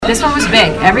This one was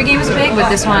big. Every game was big, but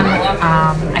this one,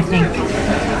 I think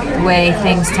the way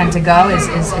things tend to go is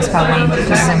probably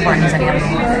just as important as any other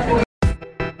game.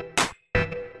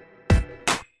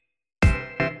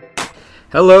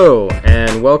 Hello,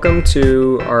 and welcome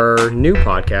to our new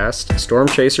podcast, Storm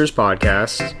Chasers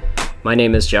Podcast. My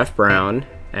name is Jeff Brown,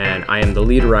 and I am the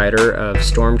lead writer of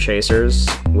Storm Chasers,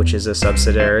 which is a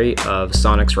subsidiary of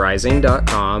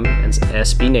SonicsRising.com and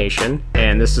SB Nation.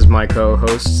 And this is my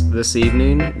co-host this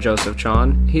evening, Joseph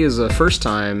Chon. He is a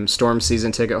first-time Storm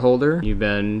season ticket holder. You've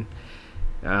been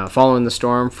following the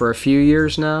Storm for a few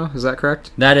years now, is that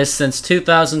correct? That is since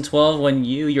 2012 when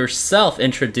you yourself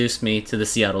introduced me to the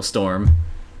Seattle Storm.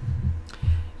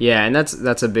 Yeah, and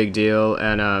that's a big deal.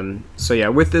 And so yeah,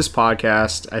 with this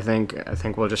podcast, I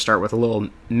think we'll just start with a little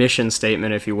mission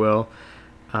statement, if you will.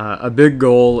 A big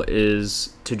goal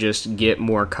is to just get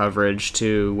more coverage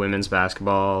to women's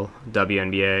basketball,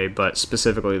 WNBA, but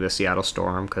specifically the Seattle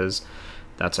Storm, because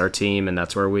that's our team and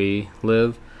that's where we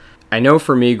live. I know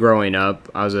for me growing up,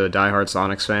 I was a diehard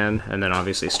Sonics fan, and then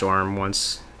obviously Storm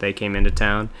once they came into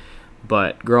town.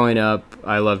 But growing up,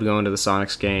 I loved going to the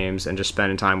Sonics games and just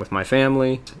spending time with my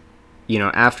family. You know,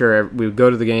 after we would go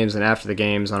to the games, and after the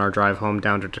games on our drive home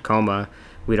down to Tacoma,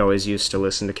 we'd always used to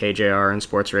listen to KJR and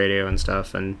sports radio and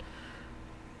stuff. And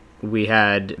we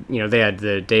had, they had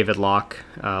the David Locke,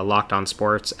 Locked on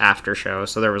Sports after show.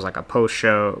 So there was like a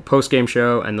post-game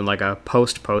show, and then like a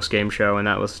post-game show, and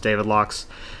that was David Locke's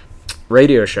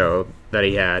radio show that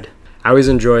he had. I always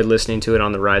enjoyed listening to it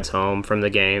on the rides home from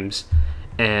the games.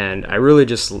 And I really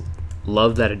just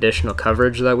loved that additional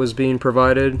coverage that was being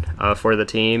provided for the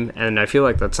team. And I feel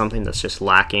like that's something that's just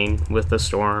lacking with the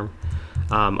Storm.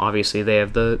 Obviously, they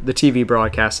have the TV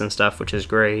broadcasts and stuff, which is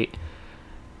great.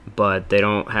 But they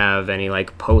don't have any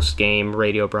like post-game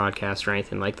radio broadcast or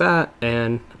anything like that.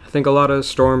 And I think a lot of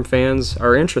Storm fans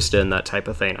are interested in that type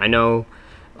of thing. I know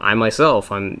I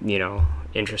myself, I'm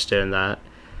interested in that.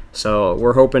 So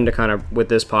we're hoping to kind of, with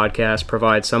this podcast,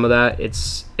 provide some of that.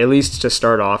 It's, at least to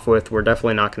start off with, we're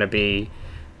definitely not going to be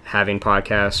having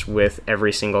podcasts with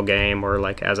every single game or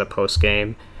like as a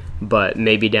post-game, but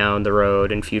maybe down the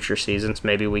road in future seasons,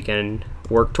 maybe we can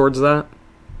work towards that.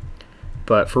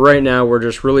 But for right now, we're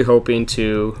just really hoping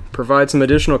to provide some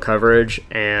additional coverage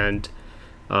and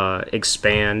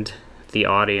expand the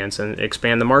audience and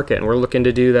expand the market. And we're looking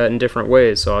to do that in different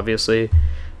ways. So obviously,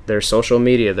 there's social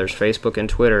media, there's Facebook and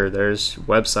Twitter, there's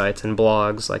websites and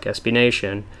blogs like SB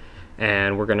Nation,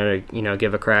 and we're going to,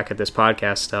 give a crack at this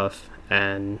podcast stuff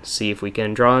and see if we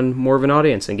can draw in more of an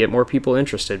audience and get more people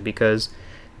interested, because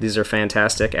these are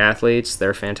fantastic athletes,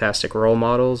 they're fantastic role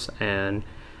models, and,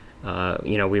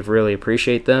 we really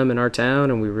appreciate them in our town,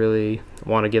 and we really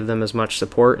want to give them as much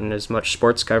support and as much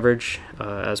sports coverage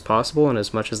as possible and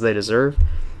as much as they deserve.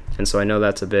 And so I know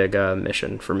that's a big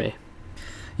mission for me.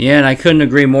 Yeah, and I couldn't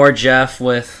agree more, Jeff,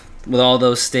 with all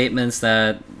those statements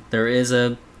that there is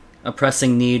a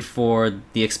pressing need for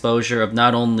the exposure of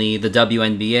not only the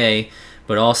WNBA,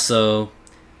 but also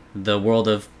the world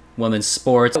of women's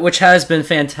sports, which has been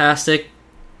fantastic,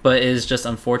 but is just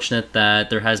unfortunate that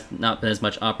there has not been as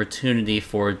much opportunity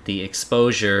for the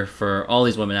exposure for all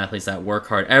these women athletes that work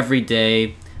hard every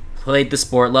day, played the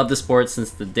sport, loved the sport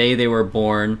since the day they were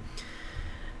born.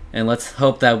 And let's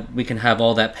hope that we can have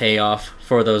all that payoff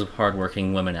for those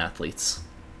hardworking women athletes.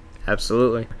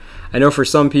 Absolutely. I know for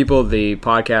some people the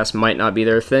podcast might not be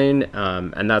their thing,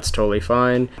 and that's totally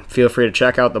fine. Feel free to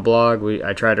check out the blog.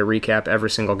 I try to recap every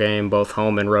single game, both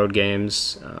home and road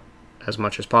games, as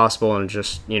much as possible, and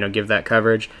just give that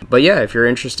coverage. But yeah, if you're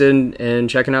interested in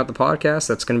checking out the podcast,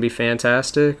 that's going to be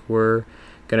fantastic. We're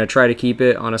going to try to keep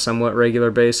it on a somewhat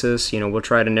regular basis. We'll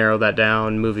try to narrow that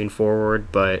down moving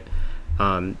forward, but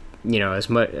as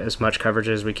much coverage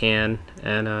as we can,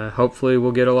 and hopefully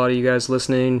we'll get a lot of you guys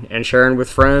listening and sharing with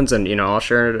friends, and I'll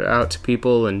share it out to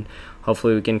people, and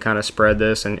hopefully we can kind of spread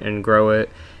this and grow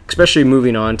it, especially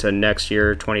moving on to next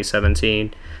year,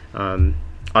 2017.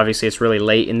 Obviously it's really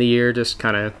late in the year to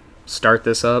kind of start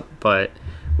this up, but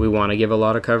we want to give a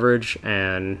lot of coverage,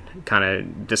 and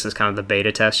this is kind of the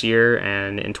beta test year,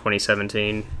 and in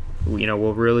 2017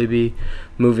 we'll really be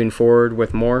moving forward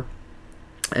with more.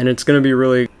 And it's going to be a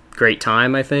really great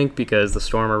time, I think, because the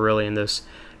Storm are really in this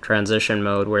transition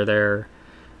mode where they're,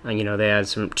 they had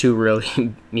two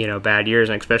really, bad years,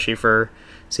 and especially for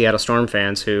Seattle Storm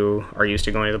fans who are used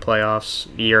to going to the playoffs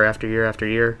year after year after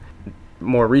year.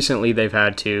 More recently, they've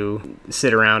had to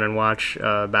sit around and watch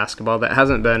basketball that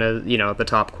hasn't been, the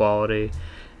top quality.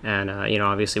 And,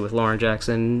 obviously with Lauren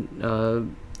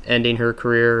Jackson ending her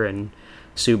career, and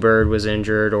Sue Bird was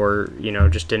injured or,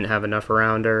 just didn't have enough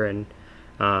around her. And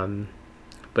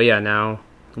but yeah, now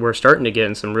we're starting to get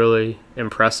in some really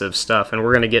impressive stuff, and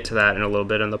we're going to get to that in a little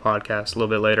bit in the podcast, a little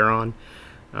bit later on.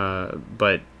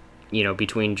 But,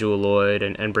 between Jewell Loyd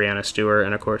and Brianna Stewart,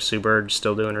 and of course Sue Bird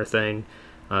still doing her thing,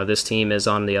 this team is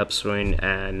on the upswing,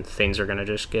 and things are going to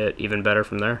just get even better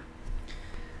from there.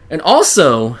 And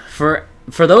also, for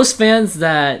those fans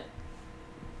that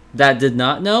did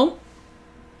not know,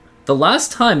 the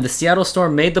last time the Seattle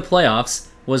Storm made the playoffs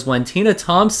was when Tina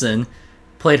Thompson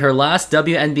played her last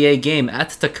WNBA game at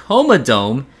the Tacoma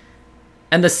Dome,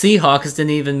 and the Seahawks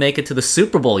didn't even make it to the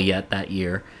Super Bowl yet that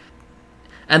year.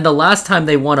 And the last time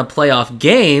they won a playoff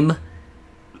game,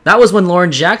 that was when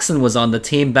Lauren Jackson was on the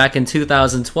team back in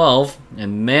 2012.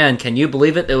 And man, can you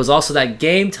believe it? It was also that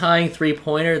game-tying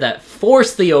three-pointer that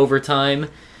forced the overtime.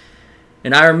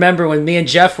 And I remember when me and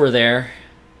Jeff were there,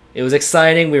 it was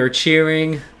exciting. We were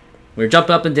cheering. We were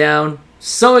jumping up and down.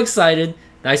 So excited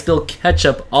that I spilled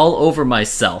ketchup all over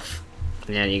myself.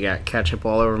 Yeah, you got ketchup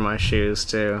all over my shoes,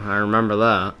 too. I remember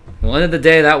that. Well, end of the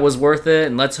day, that was worth it,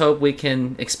 and let's hope we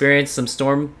can experience some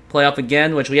Storm playoff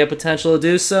again, which we have potential to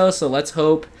do so. So let's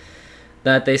hope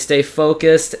that they stay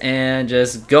focused and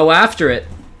just go after it.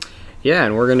 Yeah,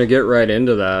 and we're going to get right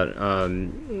into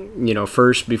that.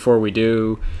 First, before we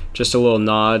do, just a little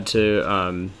nod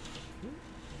to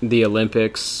the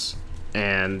Olympics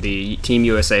and the Team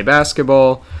USA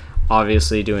basketball,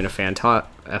 obviously doing a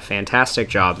fantastic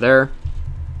job there.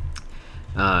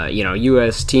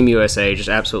 Team USA just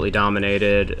absolutely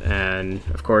dominated, and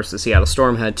of course the Seattle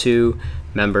Storm had two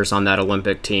members on that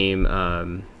Olympic team.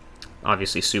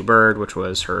 Obviously Sue Bird, which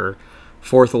was her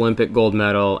fourth Olympic gold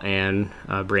medal, and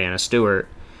Brianna Stewart.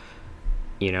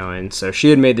 And so she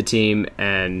had made the team,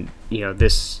 and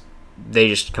they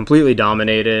just completely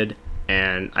dominated.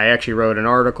 And I actually wrote an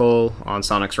article on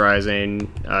Sonics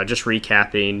Rising, just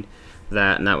recapping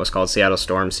that, and that was called Seattle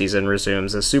Storm Season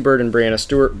Resumes as Sue Bird and Brianna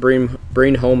Stewart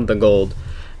bring home the gold.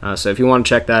 So if you want to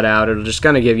check that out, it'll just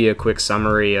kind of give you a quick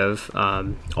summary of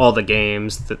all the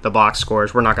games, the box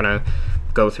scores. We're not going to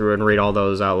go through and read all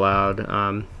those out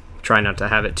loud. Try not to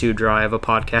have it too dry of a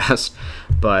podcast,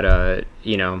 but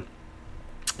you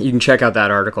can check out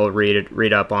that article,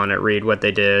 read up on it, read what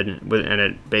they did, and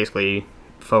it basically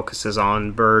focuses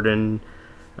on Bird and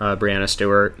Brianna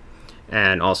Stewart,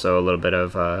 and also a little bit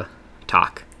of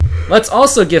talk. Let's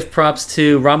also give props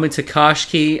to Ramu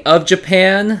Takashi of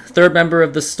Japan, third member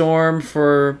of the Storm,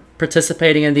 for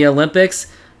participating in the Olympics.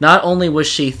 Not only was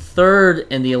she third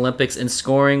in the Olympics in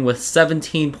scoring with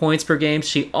 17 points per game,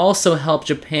 she also helped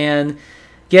Japan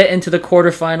get into the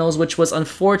quarterfinals, which was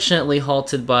unfortunately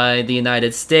halted by the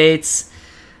United States.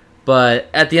 But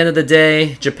at the end of the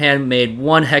day, Japan made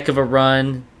one heck of a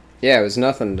run. Yeah, it was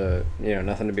nothing to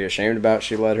be ashamed about.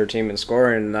 She led her team in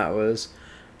scoring, and that was,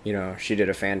 she did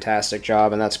a fantastic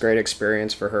job, and that's great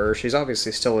experience for her. She's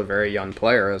obviously still a very young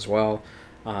player as well,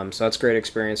 so that's great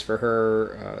experience for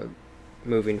her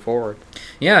moving forward.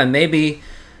 Yeah, and maybe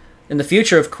in the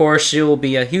future, of course, she will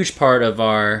be a huge part of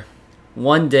our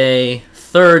one-day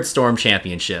third Storm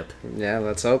championship. Yeah,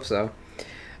 let's hope so.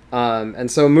 And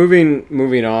so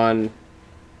moving on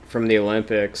from the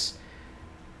Olympics,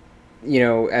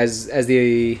 as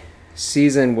the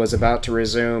season was about to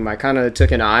resume, I kind of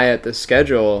took an eye at the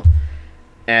schedule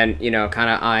and, kind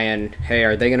of eyeing, hey,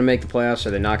 are they going to make the playoffs? Or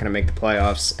are they not going to make the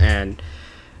playoffs? And,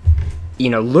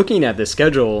 looking at the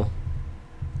schedule,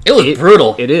 it was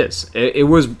brutal. It is. It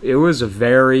was a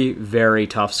very, very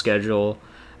tough schedule.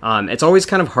 It's always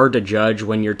kind of hard to judge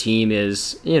when your team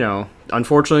is,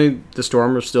 unfortunately, the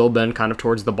Storm have still been kind of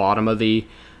towards the bottom of the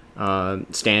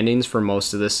standings for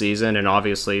most of this season, and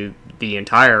obviously the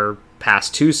entire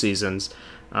past two seasons.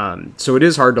 So it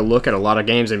is hard to look at a lot of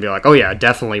games and be like, oh yeah,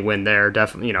 definitely win there.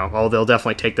 Definitely, they'll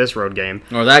definitely take this road game.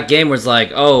 Or that game was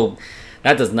like, oh,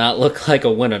 that does not look like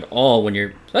a win at all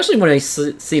especially when I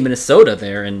see Minnesota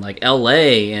there, and like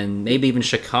LA, and maybe even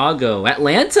Chicago,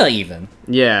 Atlanta even.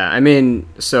 Yeah,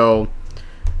 just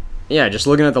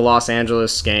looking at the Los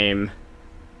Angeles game,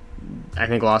 I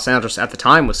think Los Angeles at the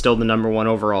time was still the number one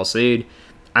overall seed.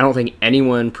 I don't think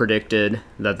anyone predicted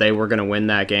that they were going to win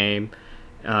that game.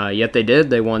 Yet they did.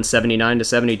 They won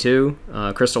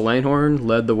 79-72. Crystal Langhorne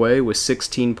led the way with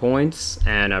 16 points,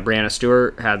 and Brianna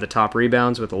Stewart had the top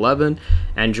rebounds with 11,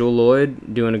 and Jewell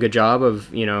Loyd doing a good job of,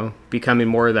 becoming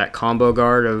more of that combo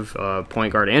guard of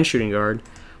point guard and shooting guard,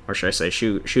 or should I say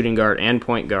shooting guard and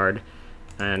point guard,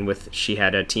 and she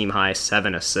had a team high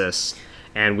 7 assists.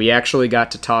 And we actually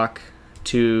got to talk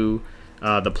to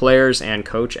the players and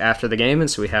coach after the game,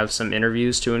 and so we have some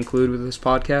interviews to include with this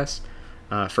podcast.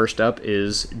 First up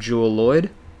is Jewell Loyd.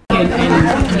 And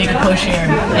make a push here.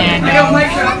 And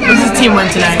this is a team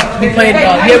win tonight. We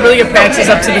had really good practice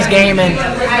up to this game, and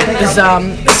is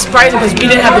surprising because we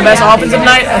didn't have the best offensive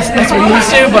night as we used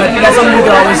to, but that's something we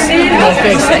could always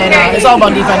fix. And it's all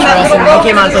about defense for us, and we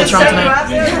came out and played strong tonight.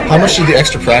 How much did the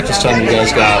extra practice time you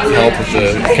guys got help with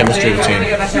the chemistry of the team?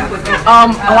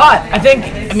 A lot.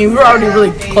 We were already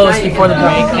really close before the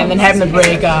break, and then having the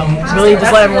break really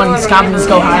just let everyone's confidence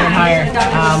go higher and higher.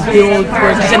 People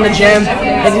were just in the gym,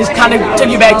 it just kind of took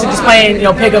you back to just playing,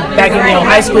 pick up back in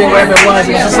high school or wherever it was.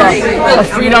 It was just a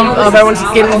freedom of everyone to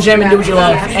get in the gym and do what you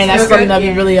love, and that's something that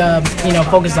we really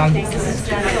focused on.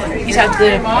 You talked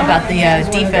about the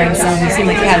defense. It seemed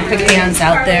like you had quick hands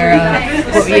out there.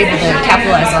 What were you able to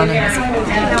capitalize on it?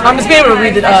 Just being able to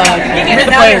read the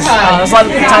plays. There's a lot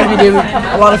of times we do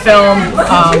a lot of film.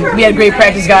 We had great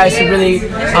practice guys who really,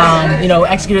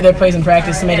 executed their plays in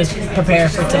practice and made us prepare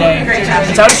for today.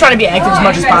 And so I was trying to be active as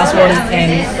much as possible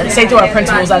and say to our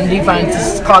principals out in defense,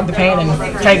 just clog the paint and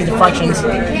try to get deflections.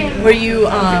 Were you?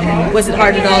 Was it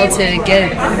hard at all to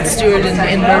get Stewart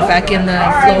and Bird back in the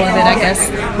flow of it? I guess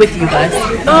with you guys.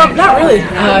 Not really.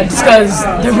 Just because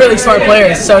they're really smart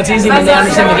players, so it's easy when they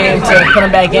understand the game to put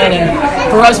them back in. And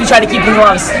for us, we try to keep things a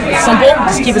lot simple.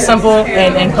 Just keep it simple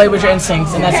and play with your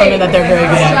instincts, and that's something that they're very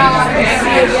good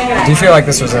at. Do you feel like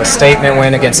this was a statement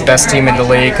win against best team in the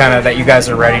league, kind of that you guys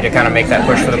are ready to kind of make that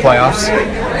push for the playoffs?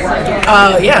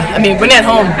 Yeah, winning at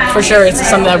home, for sure, it's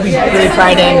something that we really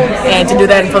pride in, and to do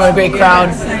that in front of a great crowd,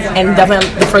 and definitely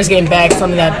the first game back,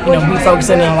 something that we focus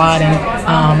in on a lot,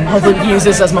 and hopefully we can use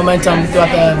this as momentum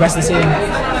throughout the rest of the season.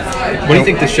 What do you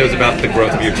think this shows about the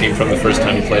growth of your team from the first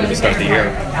time you played at the start of the year?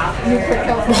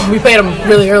 We played them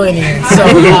really early in the year, so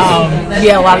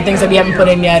a lot of things that we haven't put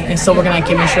in yet, and still working on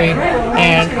chemistry.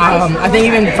 And I think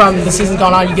even from the season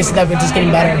going on, you can see that we're just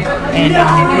getting better. And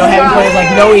having players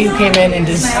like Noe who came in and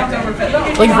just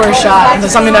looking for a shot, and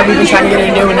it's something that we've been trying to get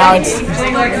her to do, and now she's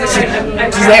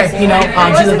there.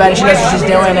 She's a vet, she knows what she's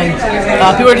doing, and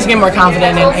people are just getting more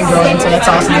confident and growing. So that's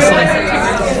awesome to see.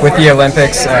 With the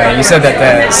Olympics, you said that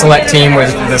the select team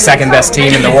was the second best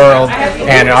team in the world,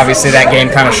 and obviously that game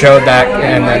kind of showed that,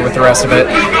 and then with the rest of it.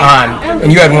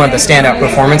 And you had one of the standout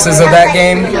performances of that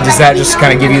game. Does that just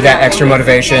kind of give you that extra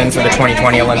motivation for the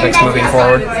 2020 Olympics moving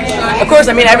forward? Of course,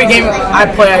 every game I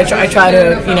play, I try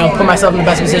to put myself in the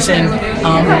best position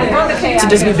to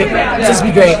just be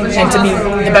great and to be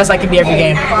the best I can be every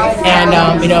game. And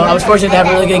I was fortunate to have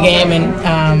a really good game, and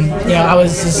I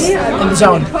was just in the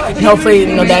zone. And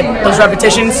hopefully, that those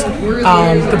repetitions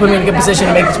could put me in a good position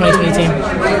to make the 2020 team.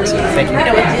 Thank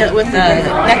you. With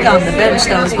Becca on the bench,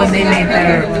 though, is when they made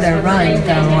their run,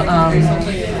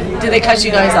 though. Do they catch you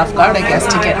guys off guard, I guess,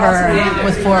 to get her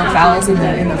with 4 fouls in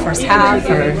the first half?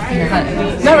 Or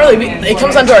Not really. It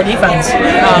comes down to our defense.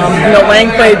 Lang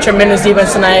played tremendous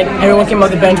defense tonight. Everyone came off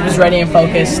the bench, was ready and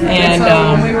focused, and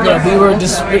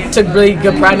we took really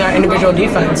good pride in our individual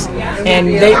defense. And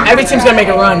every team's gonna make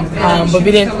a run, but we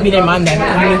didn't mind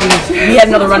that. We had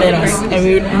another run in us, and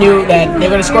we knew that they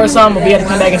were gonna score some, but we had to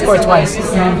come back and score twice.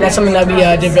 That's something that we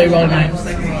did very well tonight.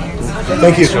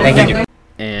 Thank you. Thank you.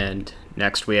 And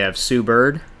next we have Sue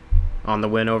Bird on the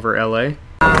win over LA.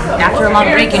 After a long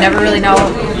break, you never really know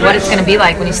what it's going to be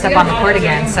like when you step on the court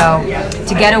again. So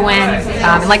to get a win,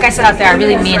 and like I said out there, I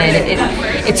really mean it.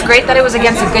 It's great that it was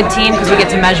against a good team because we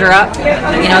get to measure up.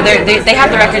 They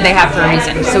have the record they have for a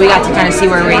reason, so we got to kind of see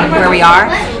where we are.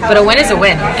 But a win is a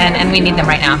win, and we need them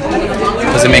right now.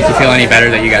 Does it make you feel any better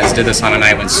that you guys did this on a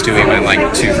night when Stewie went like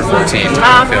 2 for 14?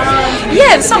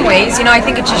 Yeah, in some ways. I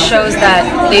think it just shows that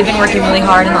they've been working really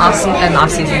hard in the off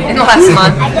season, in the last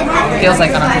month. Feels like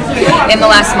in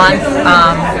the last month.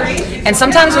 And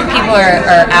sometimes when people are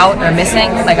out or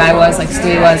missing, like I was, like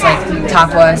Stewie was, like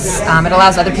Talk was, it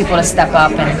allows other people to step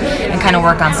up and kind of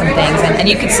work on some things. And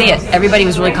you could see it. Everybody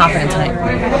was really confident tonight.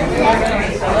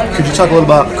 Could you talk a little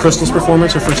about Crystal's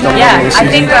performance, her first double Yeah, of the season?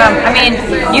 I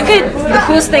think the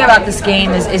coolest thing about this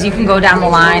game is you can go down the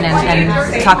line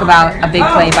and talk about a big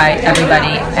play by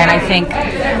everybody. And I think,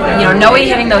 Noe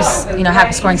hitting those,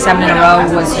 scoring 7 in a row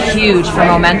was huge for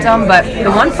momentum. But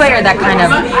the one player that kind of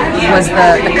was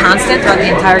the constant throughout the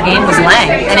entire game was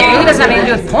Lang. And it really doesn't have anything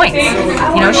to do with points.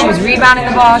 She was rebounding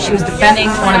the ball, she was defending,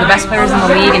 one of the best players in the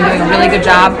league and doing a really good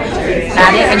job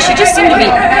at it. And she just seemed to be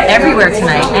everywhere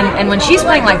tonight. And when she's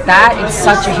playing like that, it's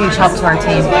such a huge help to our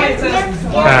team.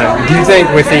 Do you think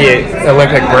with the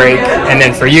Olympic break, and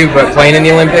then for you, but playing in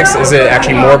the Olympics, is it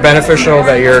actually more beneficial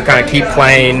that you're kind of keep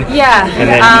playing? Yeah.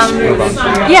 And then just move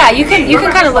on? Yeah, you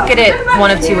can kind of look at it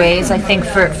one of two ways. I think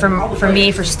for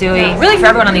me, for Stewie, really for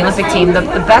everyone on the Olympic team,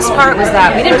 the best part was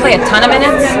that we didn't play a ton of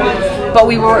minutes, but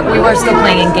we were still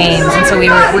playing in games, and so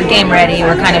we're game ready.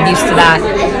 We're kind of used to that.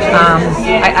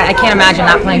 I can't imagine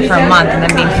not playing for a month and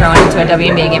then being thrown into a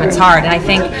WNBA game. It's hard, and I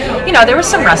think there was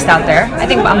some rust out there. I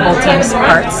think on both teams'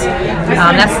 parts.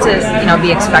 That's to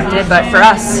be expected, but for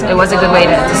us, it was a good way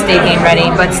to stay game ready.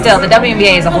 But still, the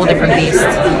WNBA is a whole different beast.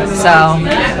 So,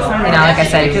 like I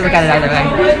said, you could look at it either way.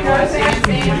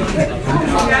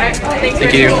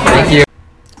 Thank you. Thank you.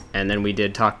 And then we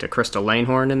did talk to Crystal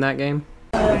Lanehorn in that game.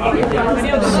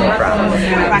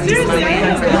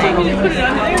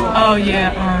 Oh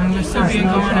yeah, with Sophie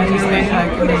going, I just think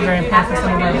like it was very important for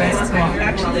some of our best to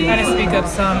kind of speak up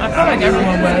some. I felt like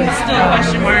everyone was.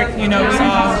 We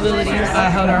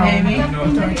all held our own.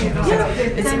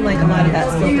 It seemed like a lot of that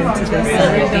spilled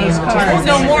into this card.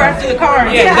 No more after the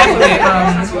card. Yeah,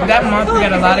 definitely. That month we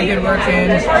got a lot of good work in.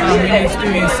 We knew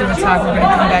Stewie and Sue and Todd were going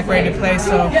to come back ready to play,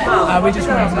 so we just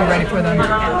wanted to be ready for them.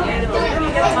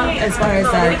 As far as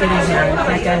getting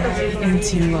Becca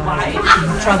into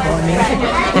trouble,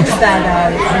 it's that,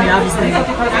 obviously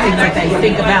things like that you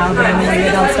think about, but when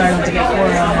it all started to get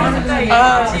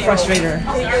a frustrator.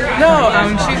 No,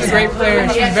 she's a great player.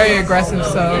 She's very aggressive,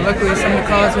 so luckily some of the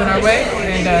calls went our way,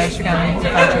 and she got me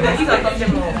frustrated.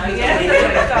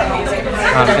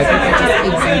 I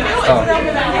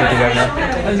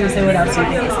was going to say, what else do you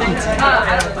think is key?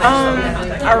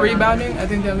 Our rebounding, I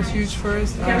think that was huge for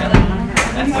us.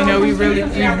 We've really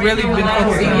been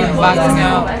focusing on boxing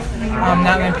out,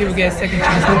 not letting people get second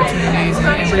chance opportunities,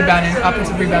 and rebounding,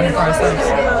 offensive rebounding for ourselves.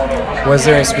 Was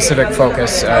there a specific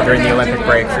focus during the Olympic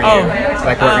break for you?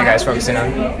 Like, what were you guys focusing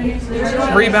on?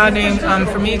 Rebounding,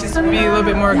 for me, just be a little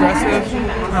bit more aggressive,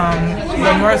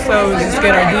 but more so just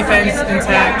get our defense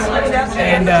intact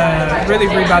and really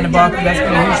rebound the ball, because that's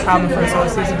been a huge problem for us all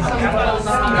season.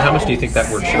 How much do you think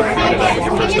that work showed for you tonight with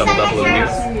your first double-double of the year?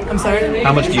 I'm sorry?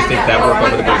 How much do you think that work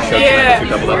over the break showed tonight with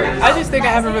your double-double? I just think I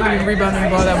haven't really been rebounding the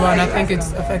ball that well, and I think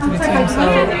it's affected the team, so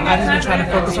I've just been trying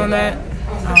to focus on that.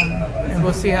 And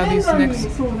we'll see how these next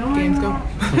games go.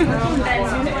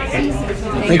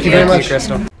 Thank you very much,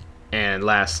 Crystal. And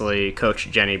lastly, Coach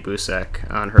Jenny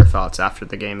Busek on her thoughts after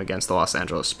the game against the Los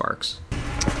Angeles Sparks.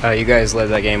 You guys led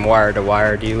that game wire to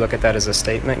wire. Do you look at that as a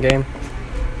statement game?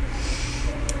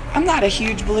 I'm not a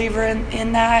huge believer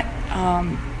in that.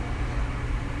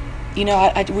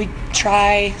 We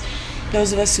try,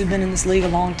 those of us who've been in this league a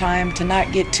long time, to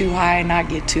not get too high and not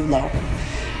get too low.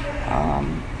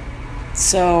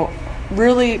 So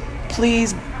really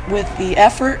pleased with the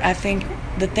effort. I think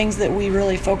the things that we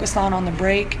really focused on the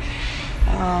break,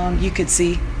 you could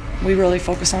see. We really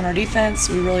focused on our defense.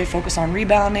 We really focused on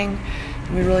rebounding.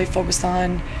 We really focused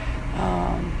on,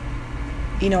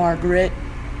 our grit.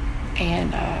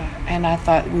 And I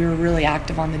thought we were really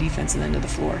active on the defensive end of the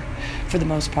floor for the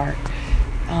most part.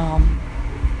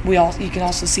 You can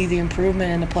also see the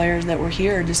improvement in the players that were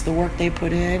here, just the work they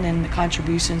put in and the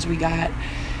contributions we got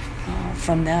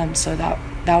from them. So that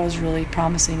was really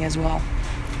promising as well.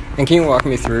 And can you walk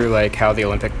me through how the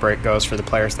Olympic break goes for the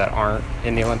players that aren't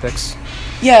in the Olympics?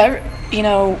 Yeah,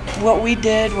 what we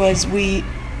did was we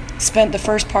spent the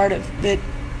first part of it,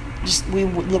 just we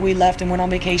left and went on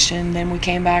vacation. Then we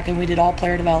came back and we did all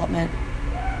player development.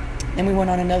 Then we went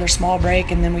on another small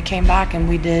break, and then we came back and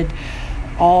we did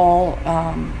all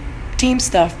team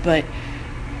stuff, but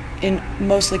in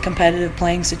mostly competitive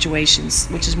playing situations,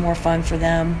 which is more fun for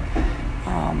them.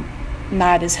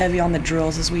 Not as heavy on the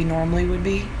drills as we normally would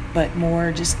be, but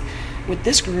more just with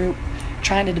this group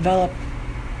trying to develop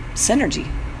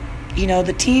synergy.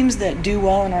 The teams that do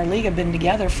well in our league have been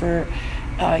together for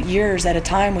years at a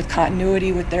time with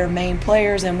continuity with their main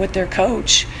players and with their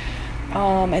coach.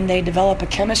 And they develop a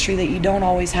chemistry that you don't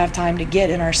always have time to get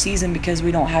in our season because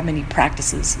we don't have many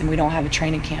practices and we don't have a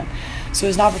training camp. So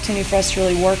it's an opportunity for us to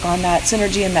really work on that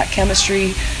synergy and that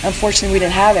chemistry. Unfortunately, we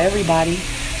didn't have everybody,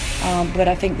 but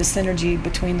I think the synergy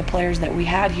between the players that we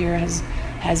had here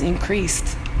has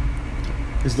increased.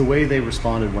 Is the way they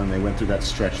responded when they went through that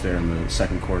stretch there in the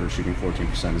second quarter, shooting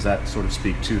 14%, does that sort of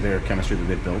speak to their chemistry that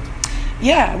they've built?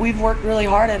 Yeah, we've worked really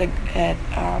hard at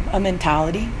a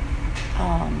mentality.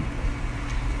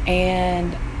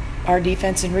 And our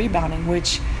defense and rebounding,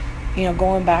 which,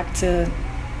 going back to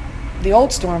the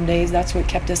old Storm days, that's what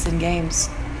kept us in games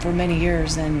for many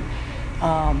years. And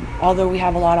although we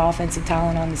have a lot of offensive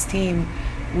talent on this team,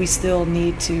 we still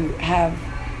need to have,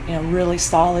 really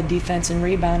solid defense and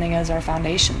rebounding as our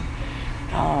foundation.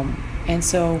 And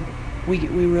so we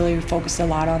really focused a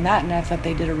lot on that, and I thought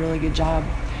they did a really good job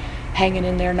hanging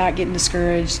in there, not getting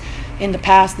discouraged. In the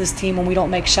past, this team, when we don't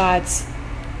make shots,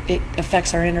 it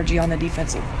affects our energy on the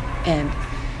defensive end.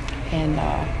 And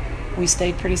we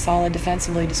stayed pretty solid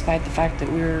defensively despite the fact that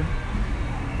we were,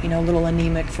 a little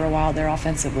anemic for a while there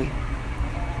offensively.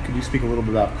 could you speak a little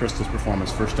bit about Crystal's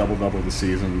performance? First double-double of the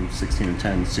season, 16 and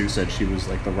 10. Sue said she was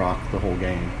like the rock the whole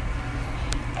game.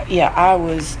 Yeah,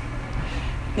 I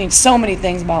think so many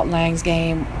things about Lang's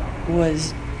game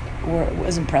was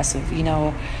impressive. You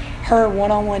know, her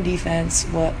one-on-one defense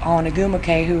on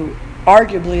Agumake, who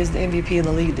arguably is the MVP of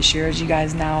the league this year, as you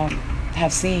guys now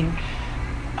have seen.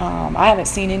 I haven't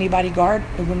seen anybody guard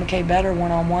Agumake better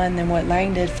one-on-one than what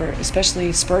Lang did, for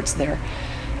especially spurts there.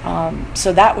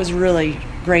 So that was really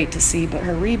great to see. But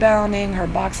her rebounding, her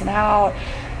boxing out,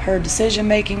 her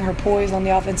decision-making, her poise on the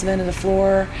offensive end of the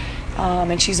floor,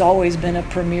 and she's always been a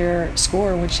premier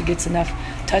scorer when she gets enough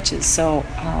touches. So,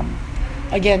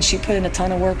 again, she put in a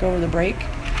ton of work over the break,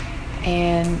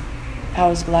 and I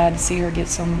was glad to see her get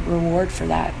some reward for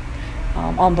that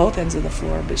on both ends of the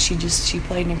floor. But she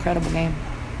played an incredible game.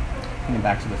 Getting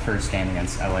back to the first game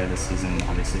against LA this season,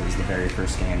 obviously it was the very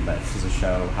first game, but does it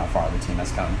show how far the team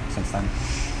has come since then?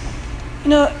 You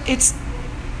know, it's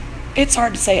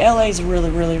hard to say. LA is a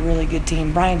really, really, really good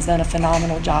team. Brian's done a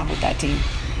phenomenal job with that team.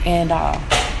 And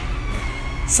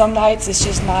some nights it's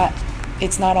just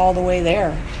not all the way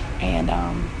there. And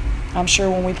I'm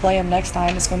sure when we play them next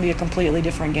time, it's going to be a completely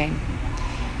different game.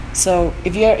 So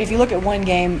if you look at one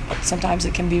game, sometimes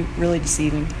it can be really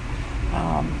deceiving.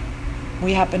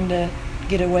 We happen to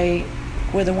get away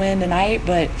with a win tonight,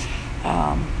 but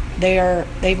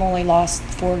they've only lost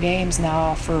 4 games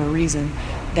now for a reason.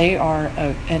 They are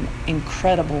an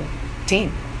incredible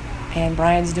team, and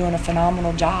Brian's doing a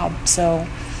phenomenal job. So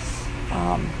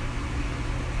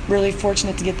really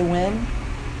fortunate to get the win,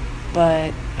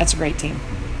 but that's a great team.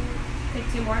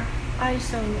 Take 2 more. I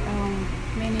saw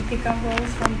many pickup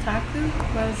roles from Taku.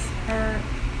 Was her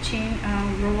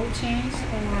role changed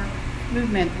or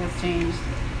movement was changed?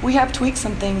 We have tweaked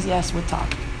some things, yes, with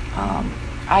Taku.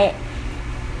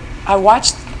 I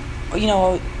watched, you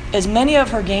know, as many of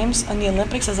her games in the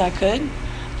Olympics as I could,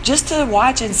 just to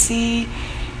watch and see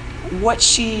what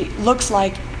she looks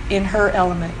like in her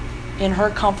element, in her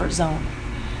comfort zone.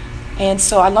 And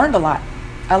so I learned a lot.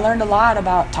 I learned a lot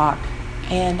about talk,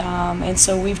 and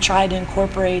so we've tried to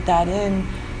incorporate that in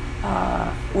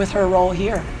with her role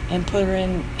here and put her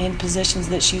in positions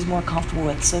that she's more comfortable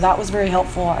with. So that was very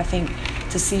helpful, I think,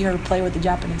 to see her play with the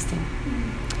Japanese team.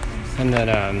 And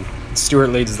then Stewart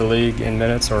leads the league in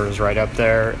minutes, or is right up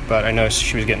there, but I know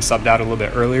she was getting subbed out a little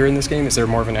bit earlier in this game. Is there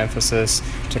more of an emphasis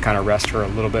to kind of rest her a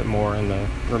little bit more in the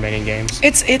remaining games?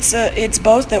 It's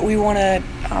both, that we want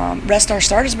to rest our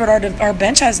starters, but our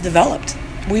bench has developed.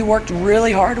 We worked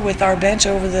really hard with our bench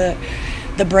over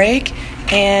the break,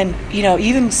 and you know,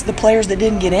 even the players that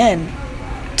didn't get in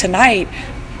tonight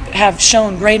have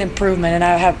shown great improvement, and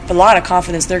I have a lot of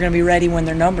confidence they're going to be ready when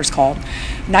their number's called.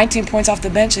 19 points off the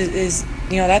bench is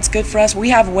you know, that's good for us. We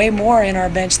have way more in our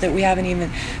bench that we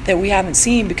haven't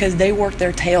seen, because they worked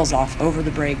their tails off over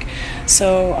the break.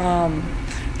 So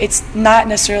it's not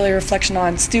necessarily a reflection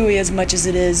on Stewie as much as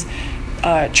it is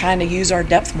trying to use our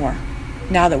depth more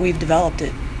now that we've developed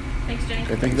it. Thanks, Jenny.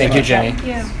 Thank you, Jenny.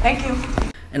 Thank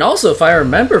you. And also, if I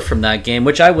remember from that game,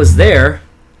 which I was there,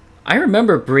 I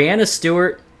remember Brianna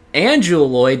Stewart and Jewel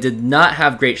Lloyd did not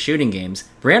have great shooting games.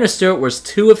 Brianna Stewart was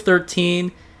 2 of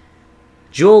 13.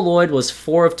 Jewel Lloyd was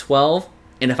 4 of 12.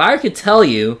 And if I could tell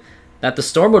you that the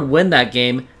Storm would win that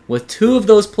game with 2 of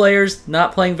those players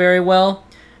not playing very well,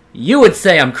 you would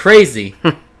say I'm crazy.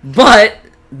 But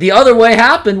the other way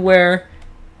happened, where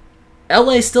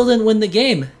LA still didn't win the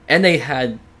game, and they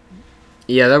had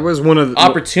that was one of the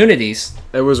opportunities.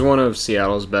 It was one of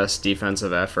Seattle's best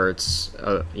defensive efforts,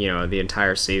 the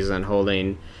entire season,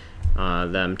 holding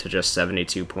them to just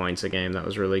 72 points a game. That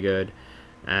was really good.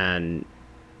 And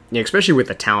especially with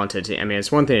the talented team. I mean,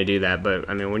 it's one thing to do that, but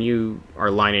I mean, when you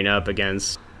are lining up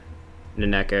against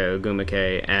Nneka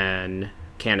Ogwumike and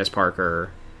Candace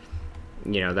Parker,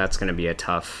 that's going to be a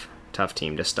tough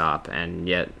team to stop, and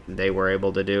yet they were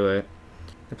able to do it.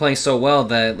 They're playing so well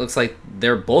that it looks like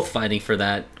they're both fighting for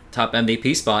that top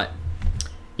MVP spot.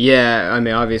 Yeah, I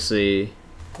mean, obviously,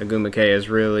 Ogwumike has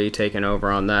really taken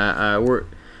over on that.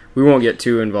 We won't get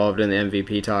too involved in the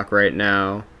MVP talk right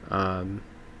now,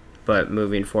 but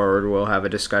moving forward, we'll have a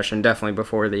discussion definitely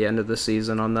before the end of the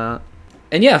season on that.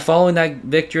 And yeah, following that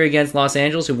victory against Los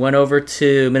Angeles, we went over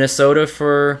to Minnesota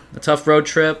for a tough road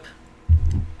trip.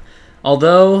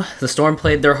 Although the Storm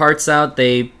played their hearts out,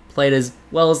 they played as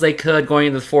well as they could going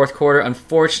into the fourth quarter.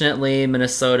 Unfortunately,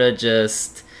 Minnesota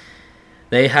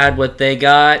they had what they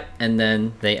got, and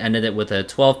then they ended it with a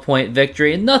 12-point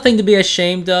victory. Nothing to be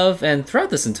ashamed of. And throughout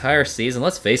this entire season,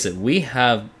 let's face it, we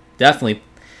have definitely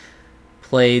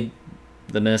played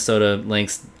the Minnesota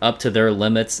Lynx up to their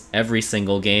limits every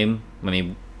single game. I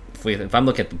mean, if I'm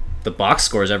looking at the box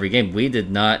scores every game, we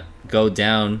did not go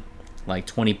down like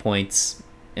 20 points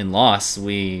in loss.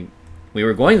 We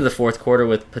were going to the fourth quarter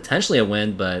with potentially a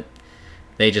win, but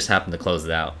they just happened to close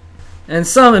it out. And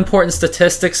some important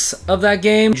statistics of that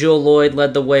game. Jewel Lloyd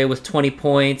led the way with 20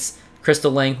 points.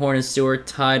 Crystal Langhorne and Stewart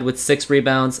tied with 6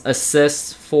 rebounds.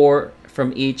 Assists, 4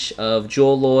 from each of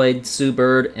Jewel Lloyd, Sue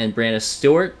Bird, and Brianna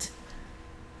Stewart.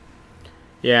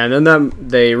 Yeah, and then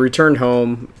they returned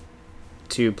home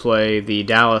to play the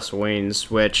Dallas Wings,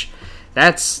 which we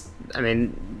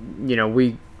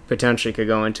potentially could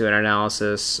go into an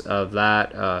analysis of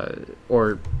that,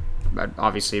 or I'd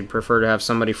obviously prefer to have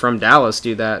somebody from Dallas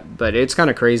do that, but it's kind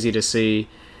of crazy to see.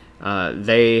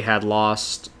 They had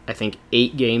lost, I think,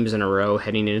 8 games in a row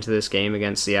heading into this game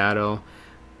against Seattle.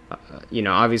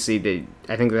 Obviously,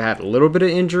 I think they had a little bit of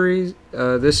injuries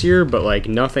this year, but like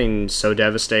nothing so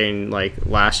devastating like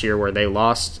last year where they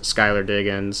lost Skylar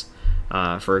Diggins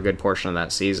for a good portion of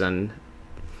that season.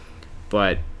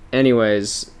 But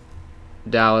anyways,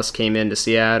 Dallas came into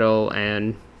Seattle,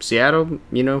 and Seattle,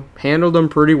 handled them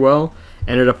pretty well.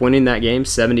 Ended up winning that game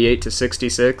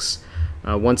 78-66.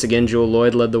 Once again, Jewel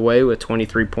Lloyd led the way with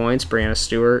 23 points. Brianna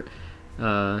Stewart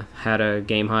had a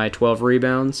game-high 12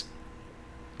 rebounds.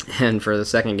 And for the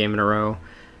second game in a row,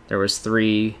 there was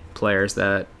 3 players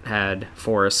that had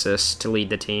 4 assists to lead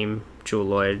the team: Jewel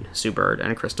Lloyd, Sue Bird,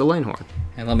 and Crystal Langhorne.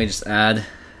 And let me just add,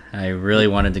 I really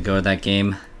wanted to go to that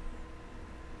game,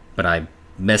 but I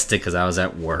missed it because I was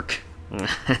at work.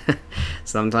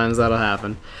 Sometimes that'll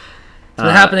happen. It's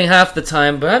been happening half the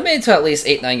time, but I made it to at least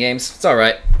 8-9 games. It's all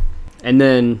right. And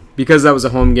then, because that was a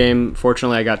home game,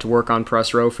 fortunately I got to work on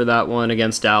press row for that one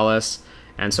against Dallas.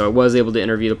 And so I was able to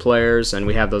interview the players, and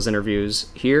we have those interviews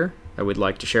here that we'd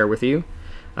like to share with you.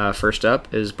 First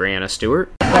up is Brianna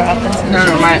Stewart. No,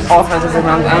 my offensive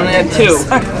rebounds. I only had 2,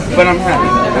 but I'm happy.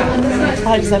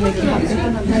 How does that make you happy?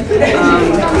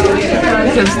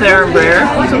 Because they're rare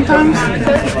sometimes.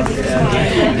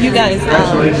 You guys,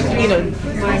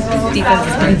 defense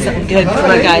has been something good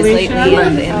for you guys lately,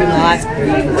 and in the last 4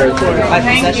 or 5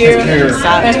 possessions, you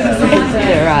stopped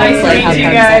their play. How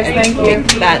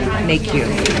does that make you?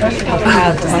 How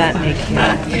proud does that make you?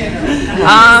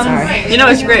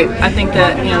 It's great. I think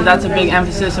that that's a big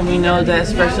emphasis, and we know that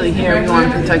especially here we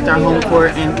want to protect our home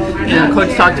court. And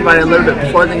Coach talked about it a little bit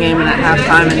before the game and at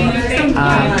halftime. And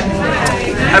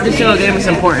every single game is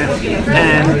important,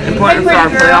 and important for our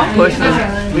playoff push.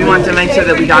 And we want to make sure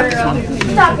that we got this one.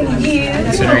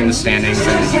 Considering the standings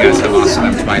and you guys have lost to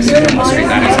them twice in the street,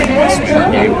 that is a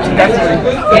must-win game.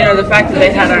 Definitely. The fact that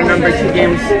they had our number 2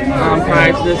 games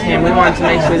prior to this game, we wanted to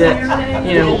make sure that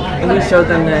we showed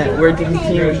them that we're the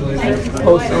team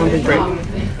post-Olympic break.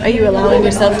 Are you allowing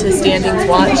yourself to standings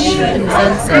watch in the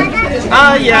sense of?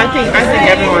 Yeah, I think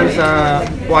everyone's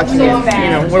watching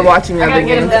it. We're watching the other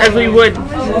games as we would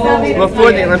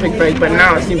before the Olympic break, but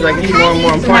now it seems like it's more and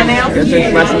more important because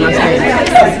there's less and less games.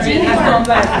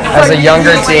 As a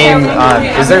younger team,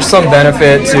 is there some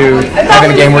benefit to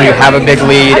having a game where you have a big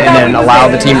lead and then allow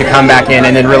the team to come back in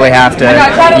and then really have to,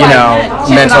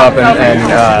 mental up and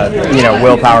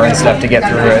willpower and stuff to get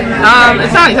through it?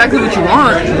 It's not exactly what you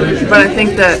want, but I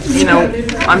think that,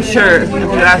 I'm sure if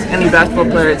you ask any basketball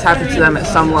player, it's happened to them at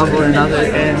some level or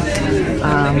another. And,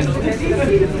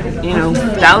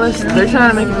 Dallas, they're trying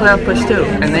to make a playoff push too,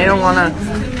 and they don't want to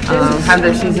have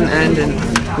their season end. And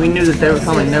we knew that they were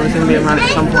coming. There was going to be a run at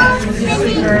some point.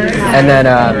 And then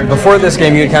before this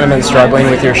game, you had kind of been struggling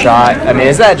with your shot. I mean,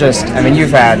 is that just? I mean,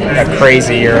 you've had a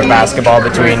crazy year of basketball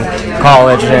between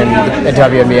college and the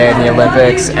WNBA and the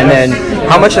Olympics. And then,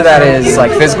 how much of that is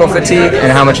like physical fatigue,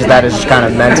 and how much of that is just kind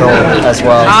of mental as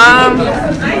well?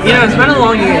 It's been a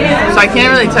long year, so I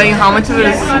can't really tell you how much of it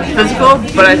is physical.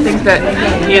 But I think that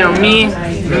me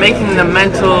making the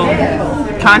mental,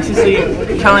 consciously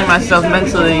telling myself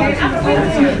mentally,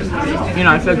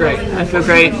 I feel great. I feel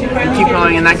great. I keep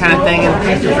going and that kind of thing.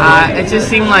 And it just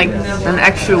seemed like an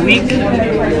extra week.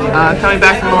 Coming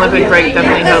back from Olympic break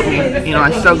definitely helped me.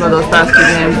 I struggled those past 2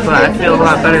 games, but I feel a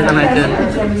lot better than I did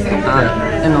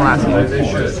in the last game.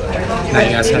 Now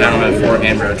you guys head out on a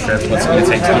 4-game road trip. What's it going to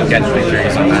take to get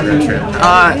victories on that road trip?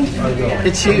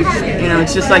 It's huge.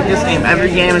 It's just like this game. Every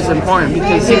game is important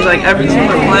because it seems like every team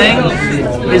we're playing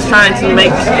is trying to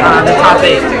make the top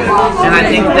 8. And I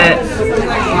think that,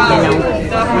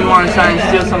 we want to try and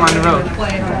steal some on the road.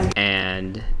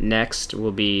 And next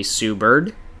will be Sue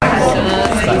Bird.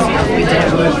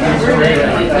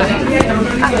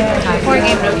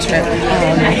 4-game road trip.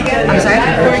 I'm sorry?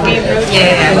 4-game road trip.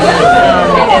 Yeah. And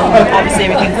obviously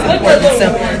everything's important. So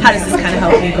how does this kind of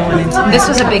help you going into This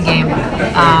was a big game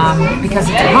because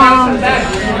it's at home,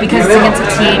 because it's against a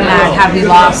team that, had we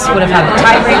lost, would have had the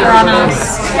tiebreaker on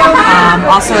us.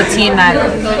 Also a team that,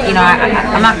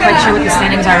 I'm not quite sure what the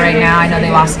standings are right now. I know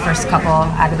they lost the first couple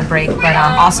out of the break, but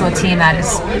also a team that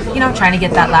is, trying to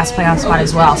get that last playoff spot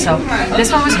as well. So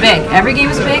this one was big. Every game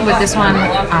was big, but this one,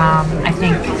 I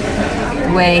think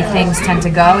the way things tend to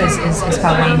go is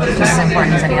probably just as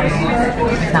important as any other game.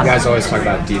 You guys always talk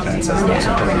about defense as the most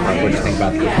important part. What do you think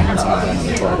about the performance on the end of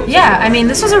the court? Yeah, I mean,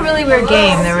 this was a really weird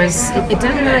game. It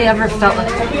didn't really ever feel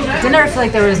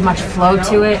like there was much flow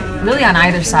to it, really on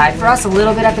either side. For us, a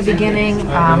little bit at the beginning,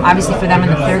 obviously for them in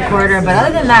the third quarter, but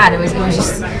other than that, it was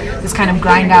just this kind of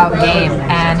grind out game.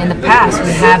 And in the past,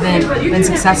 we haven't been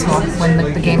successful when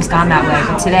the game's gone that way.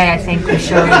 But today, I think we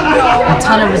showed a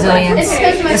ton of resilience,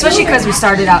 especially because we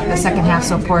started out the second half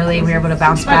so poorly. We were able to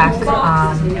bounce back.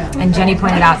 And Jenny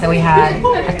pointed out that we had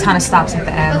a ton of stops at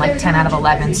the end, like 10 out of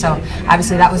 11. So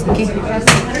obviously that was the key.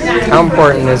 How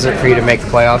important is it for you to make the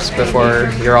playoffs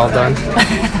before you're all done?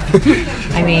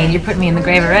 I mean, you're putting me in the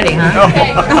grave already, huh?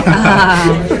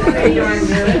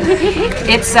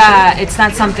 It's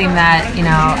not something that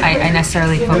I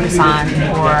necessarily focus on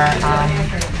or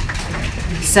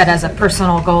set as a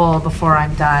personal goal before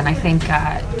I'm done. I think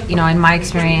in my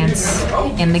experience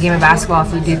in the game of basketball,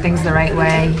 if you do things the right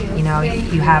way,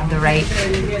 you have the right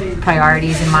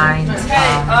priorities in mind.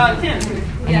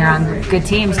 And you're on good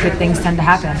teams, good things tend to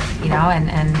happen,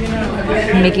 and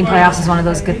making playoffs is one of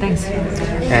those good things.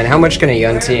 And how much can a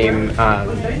young team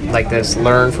like this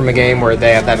learn from a game where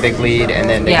they have that big lead and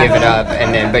then they give it up,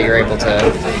 but you're able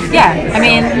to? Yeah, I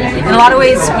mean, in a lot of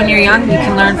ways, when you're young, you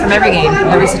can learn from every game,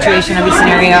 every situation, every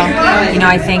scenario.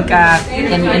 I think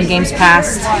in games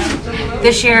past,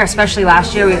 this year, especially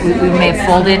last year, we may have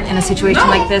folded in a situation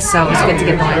like this, so it was good to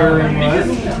get the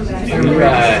win.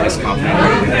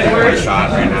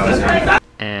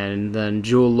 And then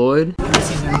Jewel Lloyd.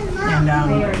 And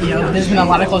there's been a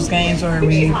lot of close games where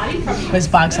we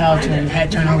missed box outs and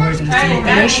had turnovers and just didn't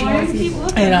finish.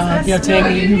 And today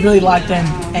we really locked in,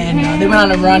 and they went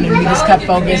on a run, and we just kept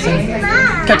focused and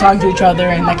kept talking to each other,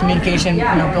 and that communication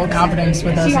built confidence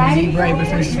with us, and we were able to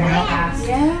finish this one out.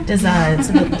 Does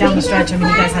down the stretch, you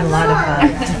guys had a lot of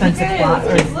defensive block,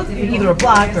 or either a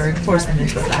block or force them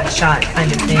into a bad shot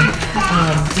kind of thing.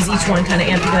 Does each one kind of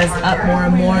amp you guys up more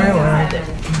and more, or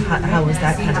how was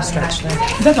that kind of stretch there?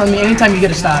 Definitely. Anytime you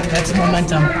get a stop, that's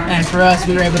momentum. And for us,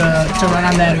 we were able to run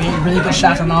on that and get really good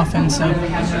shots on offense. So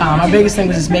our biggest thing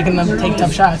was just making them take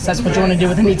tough shots. That's what you want to do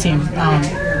with any team.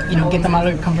 Get them out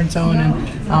of their comfort zone, and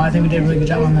I think we did a really good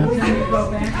job on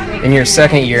that. In your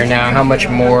second year now, how much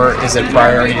more is it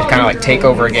priority to kind of take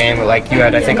over a game? Like you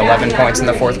had, I think, 11 points in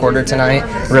the fourth quarter tonight.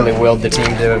 Really willed the team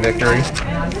to a victory.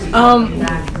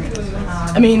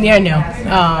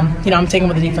 I'm taking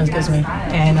what the defense gives me,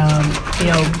 and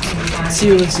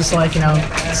Sue is just like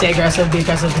stay aggressive, be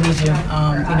aggressive if you need to.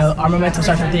 Our momentum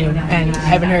starts with you, and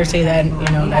having her say that,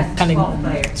 that kind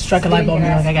of struck a light bulb in me.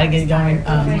 Like I got to get it going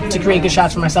to create good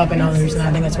shots for myself and others, and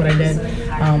I think that's what I did.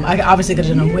 I obviously could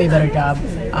have done a way better job.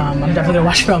 I'm definitely gonna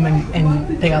watch film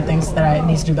and pick out things that I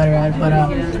need to do better at. But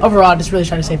overall, just really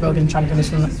try to stay focused and try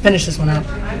to finish this one out.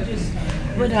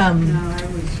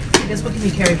 What can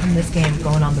you carry from this game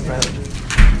going on the road?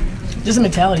 Just a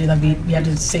mentality that we have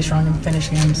to stay strong and finish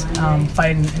games,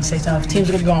 fight and stay tough. Teams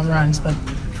are going to go on runs, but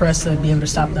for us to be able to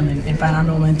stop them and find our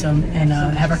momentum and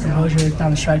have our composure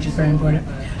down the stretch is very important.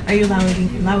 Are you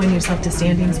allowing yourself to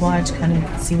standings watch, kind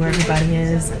of see where everybody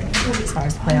is as far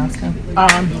as the playoffs go?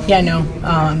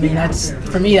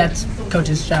 That's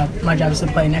coach's job. My job is to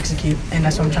play and execute, and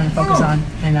that's what I'm trying to focus on,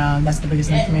 and that's the biggest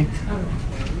thing for me.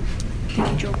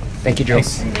 Thank you, Joe.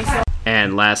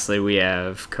 And lastly, we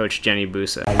have Coach Jenny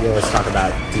Busa. You always talk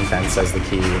about defense as the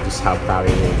key. Just how proud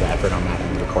are you of the effort on that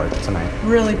end of the court tonight?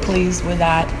 Really pleased with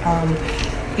that.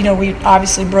 We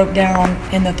obviously broke down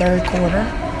in the third quarter.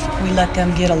 We let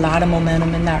them get a lot of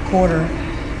momentum in that quarter.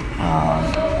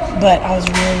 But I was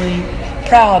really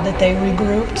proud that they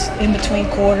regrouped in between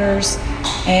quarters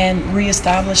and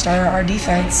reestablished our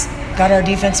defense, got our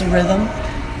defensive rhythm.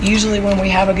 Usually when we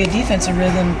have a good defensive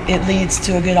rhythm, it leads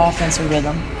to a good offensive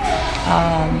rhythm.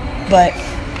 But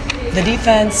the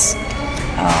defense,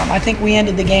 I think we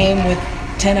ended the game with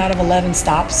 10 out of 11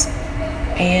 stops,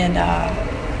 and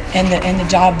the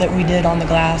job that we did on the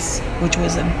glass, which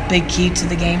was a big key to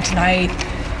the game tonight.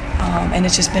 And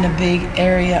it's just been a big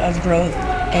area of growth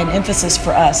and emphasis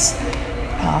for us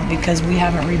because we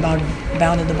haven't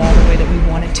rebounded the ball the way that we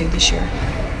wanted to this year.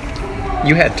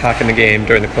 You had talk in the game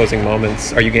during the closing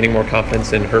moments. Are you gaining more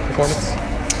confidence in her performance?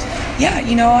 Yeah,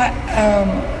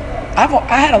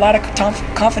 I had a lot of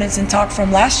confidence in talk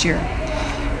from last year.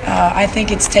 I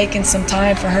think it's taken some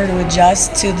time for her to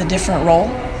adjust to the different role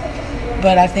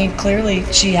but I think clearly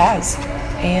she has.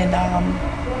 And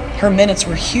her minutes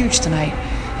were huge tonight.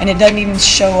 And it doesn't even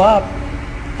show up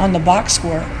on the box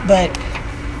score, but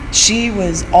she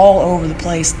was all over the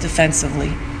place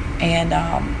defensively, and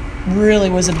really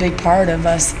was a big part of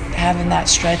us having that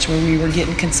stretch where we were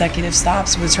getting consecutive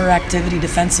stops, was her activity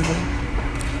defensively.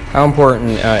 How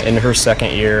important in her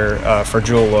second year for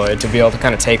Jewel Lloyd to be able to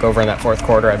kind of take over in that fourth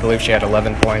quarter? I believe she had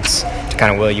 11 points to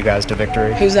kind of will you guys to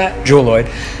victory. Who's that? Jewel Lloyd.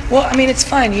 Well, I mean, it's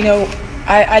fun. You know,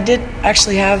 I did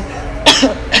actually have,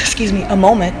 excuse me, a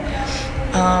moment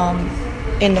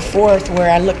in the fourth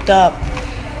where I looked up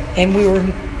and we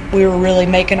were really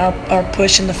making our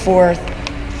push in the fourth,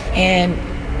 and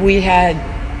we had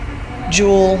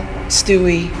Jewel,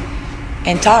 Stewie,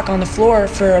 and Talk on the floor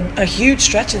for a huge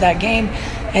stretch of that game,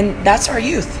 and that's our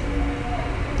youth.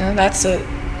 You know,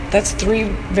 that's three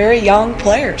very young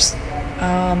players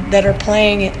that are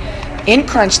playing in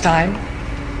crunch time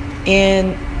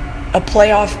in a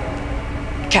playoff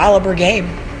caliber game.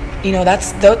 You know,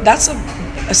 that's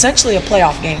essentially a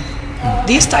playoff game.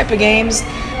 These type of games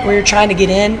where you're trying to get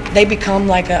in, they become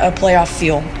like a playoff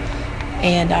feel,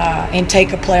 and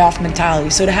take a playoff mentality.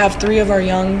 So to have three of our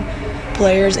young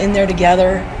players in there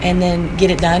together and then get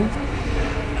it done,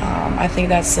 I think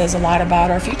that says a lot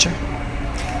about our future.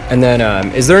 And then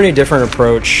is there any different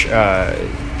approach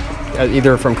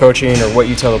either from coaching or what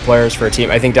you tell the players for a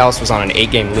team? I think Dallas was on an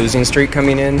 8-game losing streak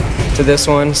coming in to this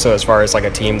one, so as far as like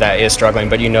a team that is struggling,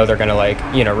 but they're going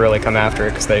to really come after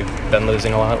it because they've been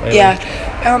losing a lot lately. Yeah,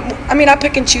 I mean, I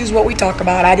pick and choose what we talk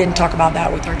about. I didn't talk about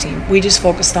that with our team. We just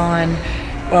focused on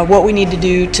what we need to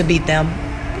do to beat them,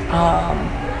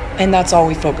 and that's all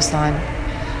we focused on.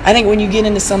 I think when you get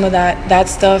into some of that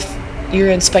stuff, you're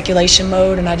in speculation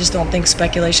mode, and I just don't think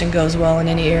speculation goes well in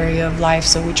any area of life,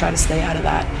 so we try to stay out of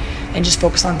that and just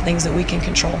focus on things that we can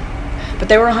control. But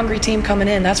they were a hungry team coming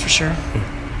in, that's for sure.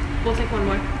 We'll take one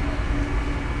more.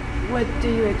 What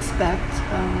do you expect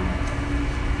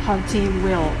how team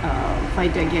will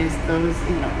fight against those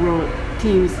road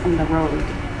teams on the road?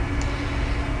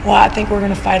 Well, I think we're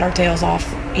going to fight our tails off.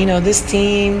 This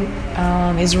team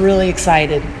is really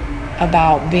excited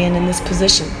about being in this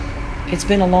position. It's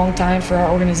been a long time for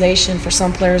our organization, for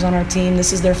some players on our team.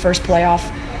 This is their first playoff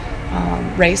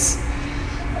race.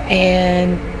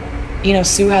 And,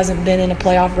 Sue hasn't been in a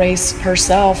playoff race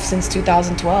herself since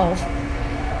 2012.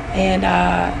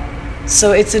 And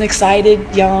so it's an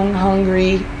excited, young,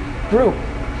 hungry group.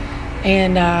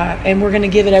 And we're going to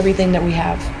give it everything that we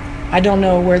have. I don't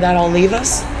know where that'll leave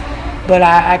us, but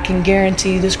I can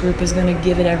guarantee this group is going to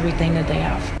give it everything that they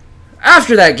have.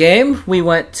 After that game, we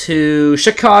went to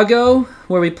Chicago,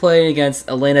 where we played against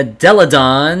Elena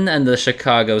Deladon and the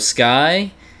Chicago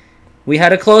Sky. We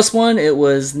had a close one. It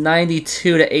was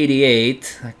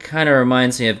 92-88. That kind of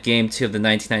reminds me of Game 2 of the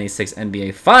 1996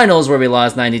 NBA Finals, where we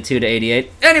lost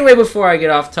 92-88. Anyway, before I get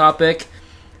off topic,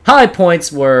 high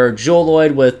points were Jewel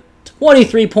Lloyd with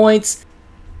 23 points.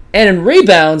 And in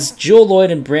rebounds, Jewel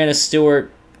Lloyd and Brianna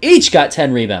Stewart each got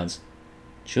 10 rebounds.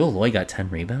 Jewel Lloyd got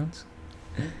 10 rebounds?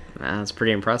 That's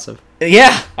pretty impressive.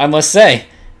 Yeah, I must say.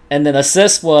 And then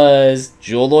assist was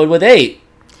Jewel Lloyd with 8.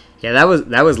 Yeah,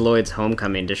 that was Lloyd's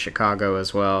homecoming to Chicago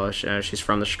as well. She's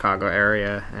from the Chicago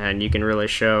area, and you can really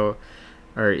see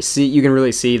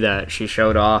that she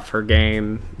showed off her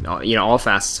game, all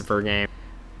facets of her game,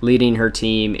 leading her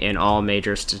team in all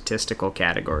major statistical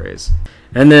categories.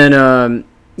 And then,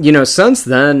 since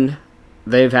then,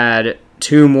 they've had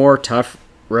 2 more tough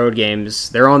road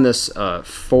games. They're on this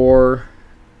 4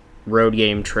 road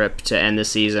game trip to end the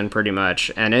season pretty much,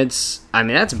 and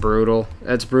that's brutal.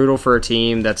 That's brutal for a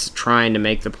team that's trying to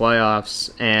make the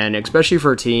playoffs, and especially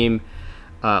for a team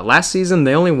last season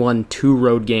they only won 2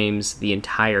 road games the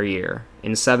entire year.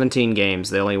 In 17 games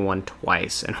they only won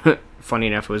twice, and funny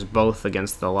enough it was both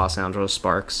against the Los Angeles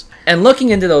Sparks. And looking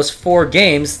into those 4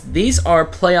 games, these are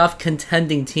playoff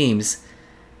contending teams.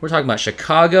 We're talking about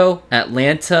Chicago,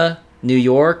 Atlanta, New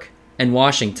York, and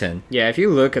Washington. Yeah, if you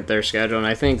look at their schedule, and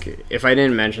I think if I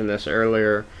didn't mention this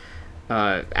earlier,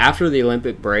 after the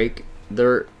Olympic break,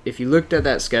 if you looked at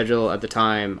that schedule at the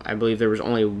time, I believe there was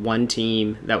only one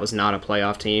team that was not a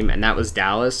playoff team, and that was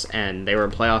Dallas, and they were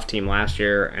a playoff team last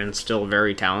year and still a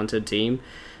very talented team.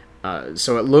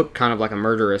 So it looked kind of like a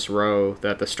murderous row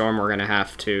that the Storm were going to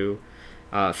have to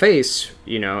face,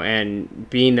 and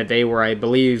being that they were, I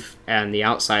believe, on the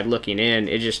outside looking in,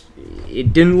 it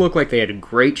didn't look like they had a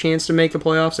great chance to make the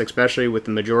playoffs, especially with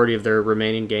the majority of their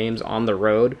remaining games on the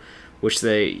road, which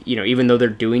they, even though they're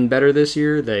doing better this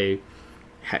year, they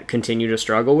continue to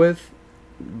struggle with.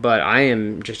 But I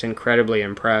am just incredibly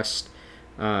impressed,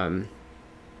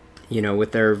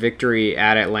 with their victory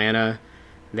at Atlanta.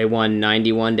 They won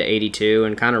 91-82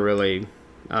 and kind of really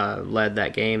led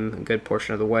that game a good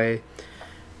portion of the way.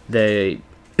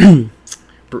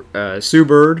 Sue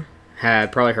Bird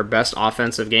had probably her best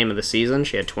offensive game of the season.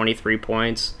 She had 23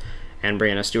 points, and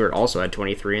Brianna Stewart also had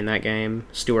 23 in that game.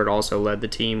 Stewart also led the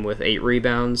team with 8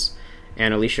 rebounds,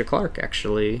 and Alicia Clark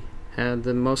actually had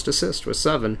the most assists with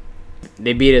 7.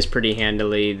 They beat us pretty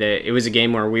handily. It was a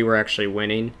game where we were actually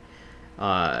winning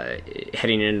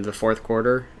heading into the fourth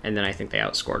quarter, and then I think they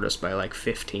outscored us by like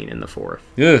 15 in the fourth.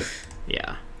 Ugh.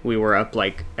 Yeah. We were up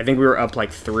I think we were up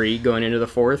 3 going into the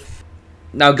fourth.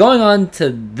 Now, going on to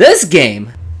this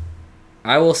game,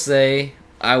 I will say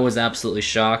I was absolutely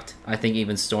shocked. I think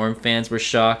even Storm fans were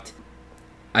shocked.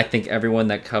 I think everyone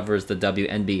that covers the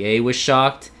WNBA was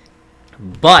shocked.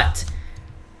 But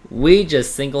we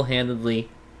just single-handedly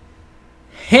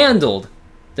handled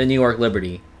the New York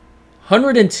Liberty.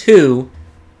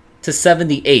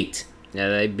 102-78. Yeah,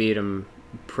 they beat them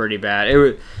pretty bad.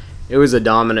 It was a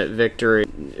dominant victory.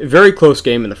 Very close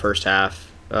game in the first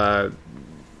half.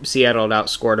 Seattle had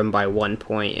outscored them by 1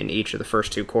 point in each of the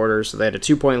first 2 quarters, so they had a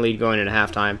 2-point lead going into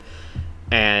halftime.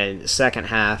 And the second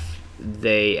half,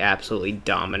 they absolutely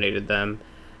dominated them.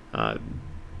 I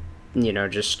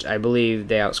believe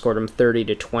they outscored them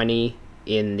 30-20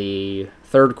 in the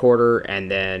third quarter,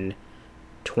 and then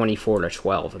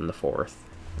 24-12 in the fourth.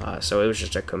 So it was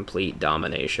just a complete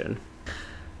domination.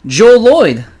 Joel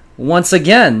Lloyd, once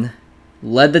again,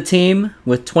 led the team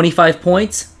with 25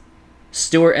 points.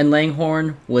 Stewart and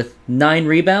Langhorne with 9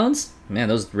 rebounds. Man,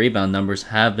 those rebound numbers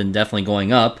have been definitely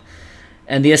going up.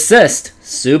 And the assist,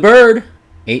 Sue Bird,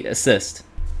 8 assists.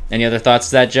 Any other thoughts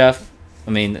to that, Jeff?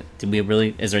 I mean,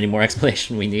 is there any more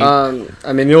explanation we need? The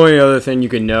only other thing you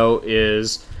can note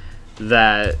is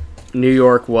that New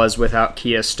York was without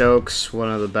Kia Stokes, one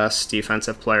of the best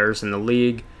defensive players in the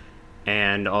league,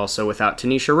 and also without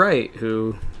Tanisha Wright,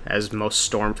 who, as most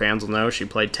Storm fans will know, she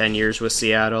played 10 years with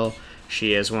Seattle.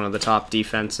 She is one of the top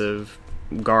defensive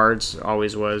guards,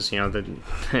 always was.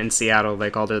 In Seattle,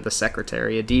 they called her the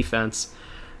Secretary of Defense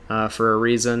for a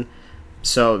reason.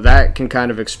 So that can kind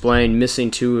of explain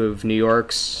missing 2 of New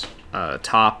York's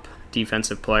top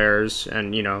defensive players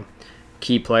and,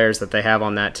 key players that they have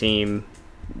on that team.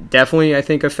 Definitely, I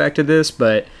think, affected this,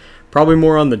 but probably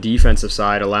more on the defensive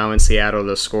side, allowing Seattle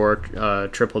to score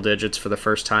triple digits for the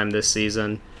first time this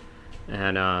season.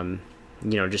 And,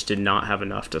 just did not have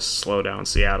enough to slow down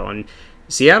Seattle. And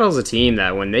Seattle's a team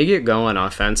that when they get going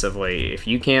offensively, if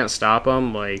you can't stop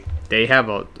them, they have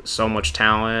so much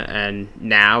talent. And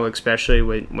now, especially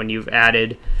when you've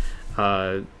added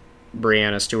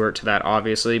Brianna Stewart to that,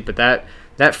 obviously, but that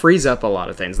frees up a lot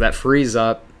of things. That frees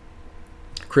up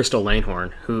Crystal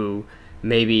Langhorne, who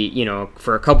maybe,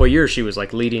 for a couple of years she was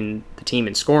leading the team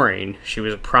in scoring. She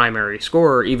was a primary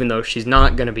scorer, even though she's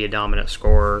not going to be a dominant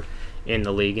scorer in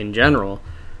the league in general.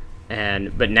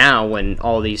 But now when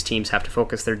all these teams have to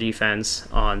focus their defense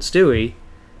on Stewie,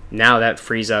 now that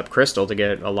frees up Crystal to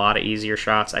get a lot of easier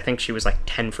shots. I think she was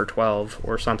 10 for 12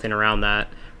 or something around that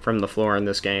from the floor in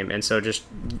this game. And so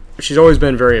she's always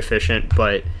been very efficient,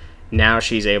 but now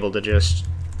she's able to just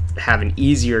have an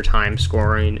easier time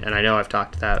scoring. And I know I've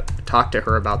talked to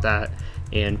her about that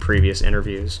in previous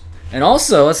interviews. And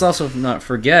also, let's also not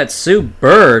forget, Sue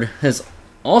Bird has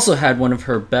also had one of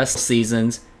her best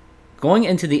seasons going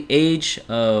into the age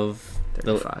of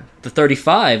 35. The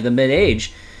 35, the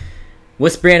mid-age.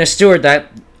 With Brianna Stewart,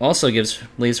 that also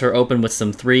leaves her open with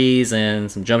some threes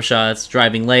and some jump shots,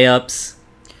 driving layups.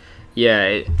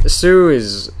 Yeah, Sue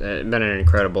has been an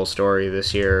incredible story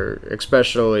this year,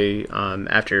 especially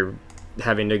after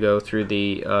having to go through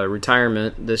the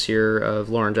retirement this year of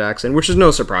Lauren Jackson, which is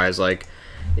no surprise.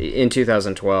 In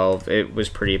 2012, it was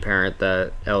pretty apparent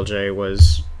that LJ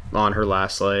was on her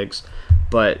last legs.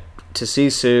 But to see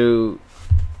Sue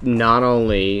not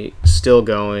only still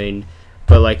going,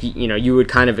 but you would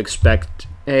kind of expect,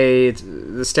 hey,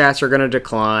 the stats are going to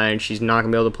decline. She's not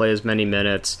going to be able to play as many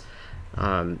minutes.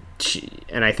 And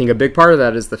I think a big part of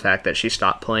that is the fact that she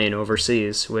stopped playing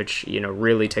overseas, which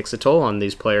really takes a toll on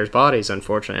these players' bodies,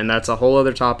 unfortunately. And that's a whole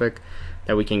other topic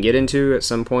that we can get into at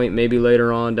some point, maybe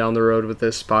later on down the road with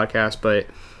this podcast. But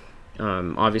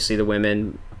obviously the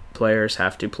women players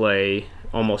have to play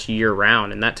almost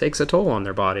year-round, and that takes a toll on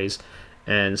their bodies.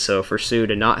 And so for Sue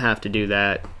to not have to do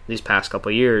that these past couple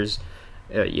of years,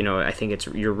 I think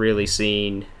you're really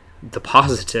seeing the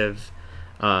positive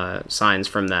signs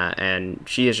from that. And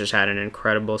she has just had an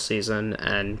incredible season.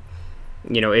 And,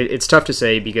 it's tough to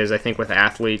say because I think with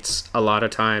athletes, a lot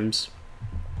of times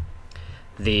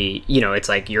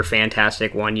it's you're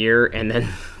fantastic one year, and then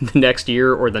the next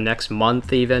year or the next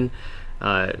month even,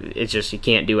 it's just you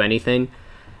can't do anything.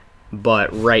 but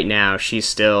right now she's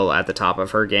still at the top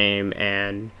of her game,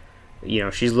 and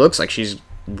she looks like she's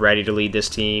ready to lead this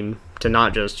team to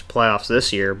not just playoffs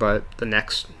this year, but the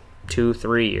next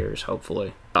 2-3 years,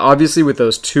 hopefully. Obviously, with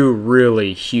those two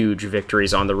really huge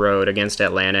victories on the road against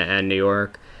Atlanta and New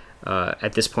York,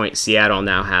 at this point, Seattle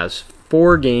now has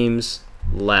 4 games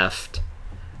left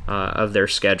of their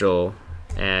schedule,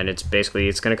 and it's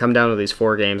going to come down to these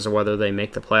 4 games of whether they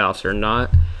make the playoffs or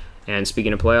not. And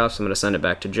speaking of playoffs, I'm going to send it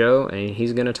back to Joe, and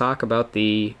he's going to talk about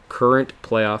the current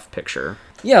playoff picture.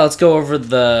 Yeah, let's go over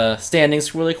the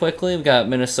standings really quickly. We've got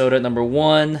Minnesota at number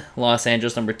 1, Los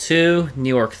Angeles number 2, New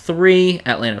York 3,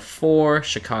 Atlanta 4,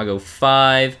 Chicago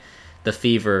 5, the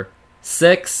Fever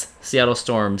 6, Seattle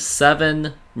Storm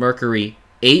 7, Mercury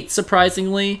 8,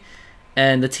 surprisingly.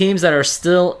 And the teams that are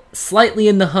still slightly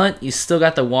in the hunt, you still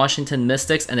got the Washington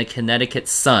Mystics and the Connecticut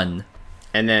Sun.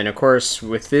 And then, of course,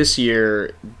 with this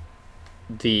year,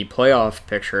 the playoff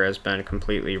picture has been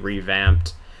completely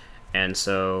revamped. And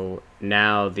so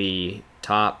now the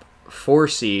top 4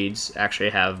 seeds actually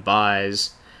have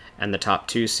byes, and the top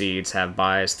 2 seeds have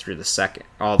byes through the second,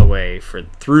 all the way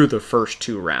through the first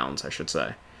 2 rounds, I should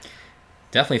say.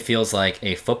 Definitely feels like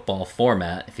a football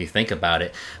format if you think about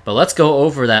it. But let's go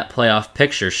over that playoff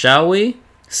picture, shall we?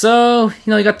 So,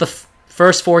 you got the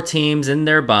first 4 teams in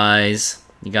their byes.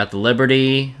 You got the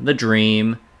Liberty, the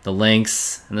Dream, the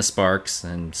Lynx, and the Sparks.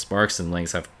 And Sparks and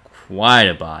Lynx have quite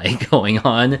a bye going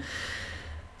on.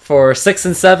 For 6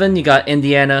 and 7, you got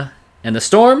Indiana and the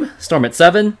Storm. Storm at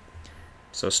 7.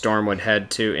 So Storm would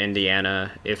head to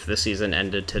Indiana if the season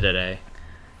ended today.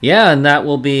 Yeah, and that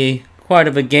will be quite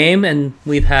of a game, and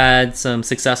we've had some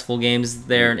successful games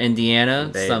there in Indiana,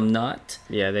 some not.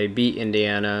 Yeah, they beat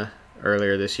Indiana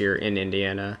earlier this year in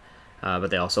Indiana, but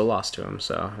they also lost to them,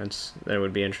 so that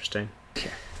would be interesting.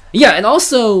 Yeah, and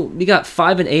also we got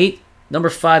 5 and 8. Number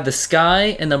 5, the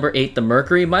Sky, and number 8, the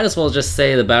Mercury. Might as well just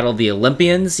say the Battle of the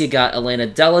Olympians. You got Elena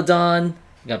Deladon,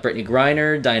 you got Brittany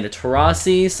Griner, Diana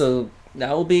Taurasi, so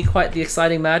that will be quite the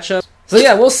exciting matchup. So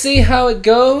yeah, we'll see how it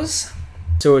goes.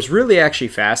 So it's really actually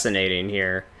fascinating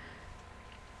here.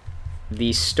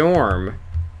 The Storm,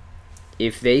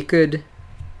 if they could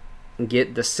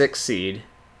get the 6th seed,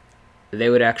 they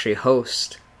would actually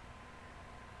host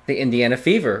the Indiana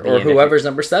Fever, or whoever's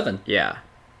number 7. Yeah.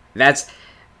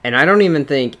 And I don't even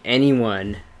think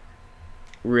anyone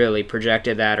really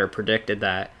projected that or predicted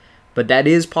that, but that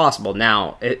is possible.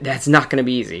 Now, that's not going to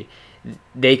be easy.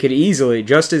 They could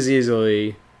just as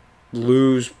easily,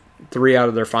 lose 3 out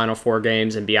of their final 4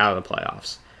 games and be out of the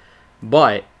playoffs.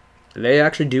 But they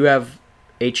actually do have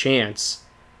a chance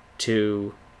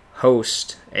to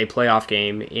host a playoff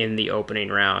game in the opening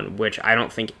round, which I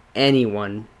don't think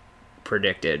anyone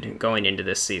predicted going into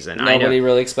this season. Nobody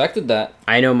really expected that.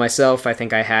 I know myself, I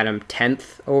think I had them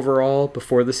 10th overall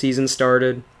before the season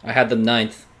started. I had them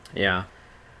 9th. Yeah.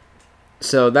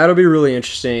 So that'll be really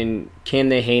interesting. Can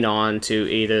they hang on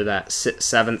to either that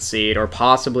 7th seed or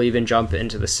possibly even jump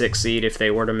into the 6th seed if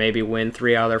they were to maybe win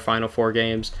 3 out of their final 4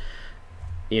 games?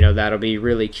 That'll be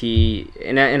really key.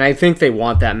 And I think they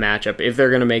want that matchup. If they're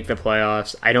going to make the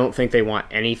playoffs, I don't think they want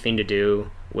anything to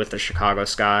do with the Chicago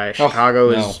Sky. Chicago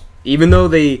is... Even though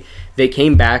they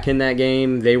came back in that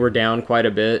game, they were down quite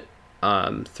a bit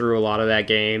through a lot of that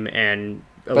game. And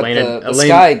the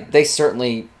Sky, they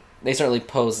certainly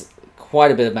pose quite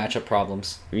a bit of matchup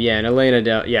problems. Yeah, and Elena,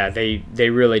 they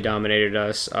really dominated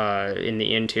us in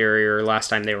the interior last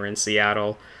time they were in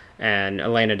Seattle. And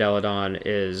Elena Deladon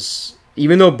is,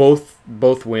 even though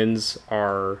both wins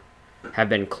have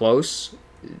been close,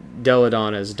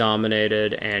 Deladon is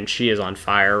dominated and she is on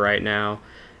fire right now.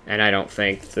 And I don't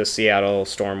think the Seattle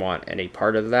Storm want any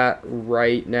part of that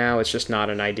right now. It's just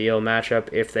not an ideal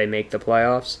matchup if they make the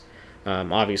playoffs.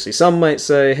 Obviously, some might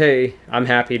say, hey, I'm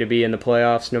happy to be in the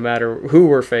playoffs no matter who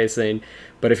we're facing.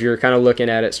 But if you're kind of looking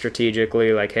at it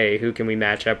strategically, like, hey, who can we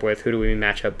match up with? Who do we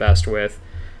match up best with?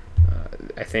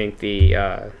 I think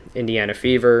the Indiana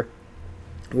Fever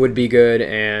would be good.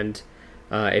 And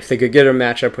if they could get a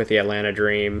matchup with the Atlanta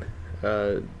Dream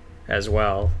as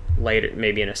well, later,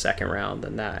 maybe in a second round,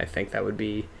 then I think that would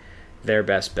be their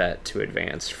best bet to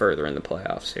advance further in the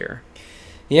playoffs here.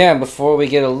 Yeah, before we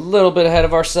get a little bit ahead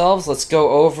of ourselves, let's go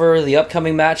over the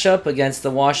upcoming matchup against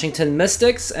the Washington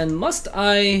Mystics. And must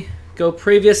I go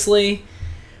previously?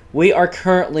 We are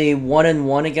currently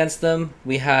 1-1 against them.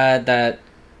 We had that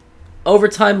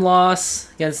overtime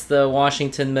loss against the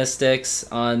Washington Mystics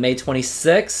on May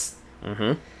 26th.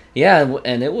 Mm-hmm. Yeah,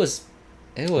 and it was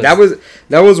that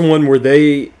was one where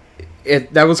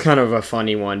that was kind of a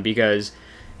funny one because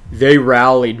they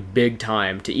rallied big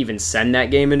time to even send that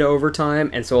game into overtime.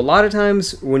 And so a lot of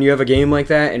times when you have a game like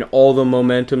that and all the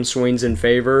momentum swings in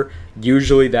favor,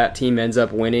 usually that team ends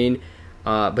up winning.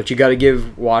 But you got to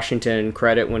give Washington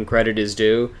credit when credit is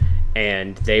due,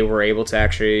 and they were able to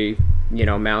actually,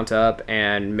 mount up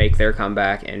and make their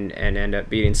comeback and end up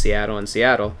beating Seattle in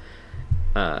Seattle.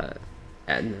 And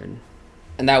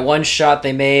that one shot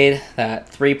they made,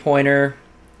 that 3-pointer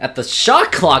at the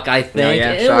shot clock, I think.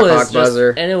 Shot clock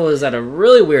buzzer. And it was at a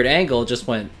really weird angle, just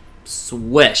went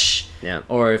swish. Yeah.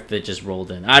 Or if it just rolled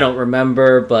in. I don't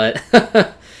remember, but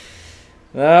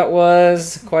that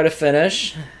was quite a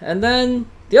finish. And then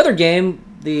the other game,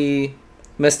 the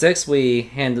Mystics,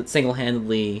 we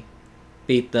single-handedly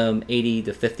beat them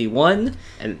 80-51.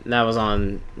 And that was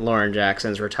on Lauren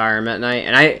Jackson's retirement night.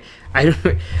 And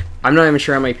I'm not even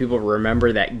sure how many people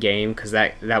remember that game, because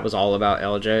that was all about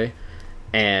LJ.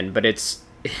 But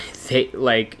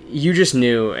you just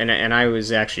knew, and I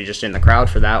was actually just in the crowd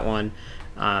for that one,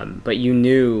 but you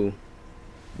knew,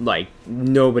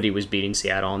 nobody was beating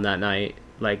Seattle on that night.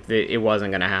 It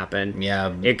wasn't going to happen.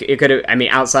 Yeah. It could have,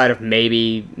 outside of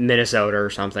maybe Minnesota or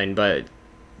something, but,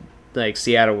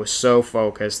 Seattle was so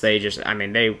focused. They just, I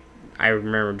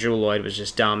remember Jewel Lloyd was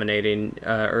just dominating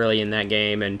early in that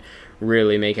game and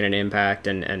really making an impact,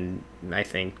 and I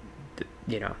think,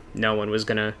 no one was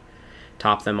going to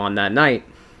top them on that night.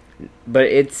 But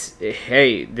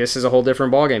this is a whole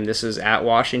different ballgame. This is at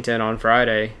Washington on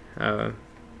Friday. We're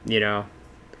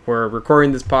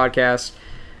recording this podcast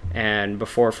and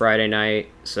before Friday night,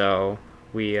 so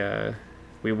we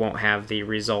won't have the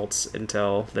results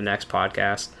until the next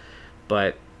podcast.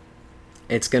 But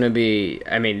it's going to be,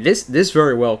 this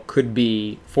very well could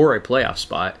be for a playoff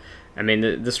spot.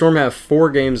 The Storm have 4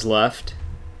 games left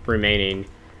remaining,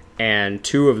 and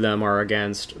 2 of them are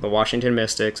against the Washington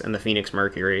Mystics and the Phoenix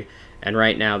Mercury. And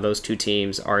right now, those 2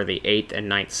 teams are the 8th and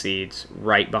 9th seeds,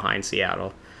 right behind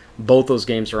Seattle. Both those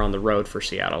games are on the road for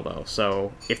Seattle, though.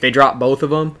 So if they drop both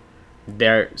of them,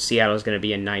 Seattle's going to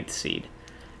be a 9th seed.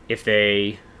 If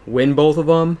they win both of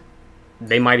them,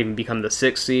 they might even become the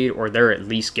 6th seed, or they're at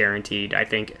least guaranteed. I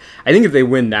think if they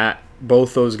win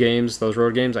both those games, those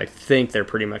road games, I think they're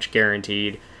pretty much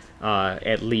guaranteed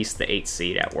at least the 8th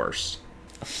seed at worst.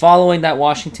 Following that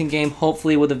Washington game,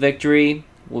 hopefully with a victory,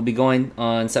 we'll be going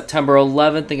on September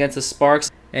 11th against the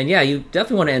Sparks. And yeah, you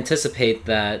definitely want to anticipate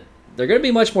that they're going to be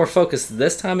much more focused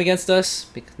this time against us,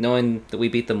 because knowing that we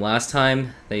beat them last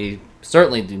time, they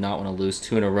certainly do not want to lose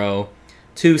 2 in a row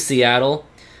to Seattle.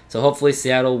 So hopefully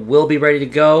Seattle will be ready to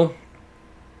go.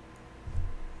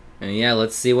 And yeah,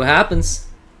 let's see what happens.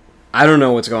 I don't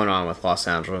know what's going on with Los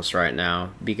Angeles right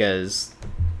now, because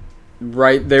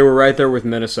they were right there with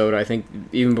Minnesota. I think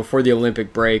even before the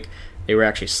Olympic break, they were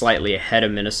actually slightly ahead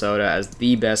of Minnesota as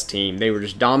the best team. They were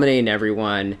just dominating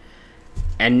everyone,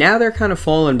 and now they're kind of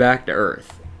falling back to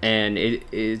earth. And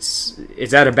it's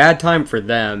at a bad time for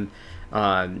them.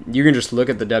 You can just look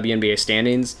at the WNBA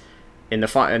standings. In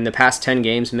the past 10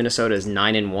 games, Minnesota is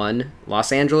 9-1.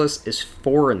 Los Angeles is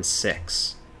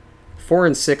 4-6.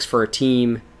 4-6 for a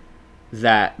team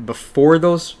that before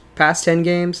those past 10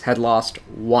 games had lost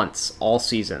once all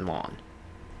season long.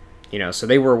 So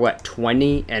they were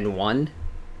 20-1?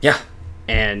 Yeah.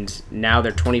 And now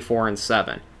they're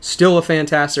 24-7. Still a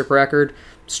fantastic record.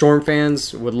 Storm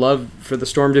fans would love for the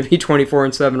Storm to be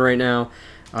 24-7 right now.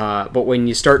 But when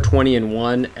you start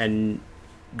 20-1 and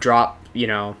drop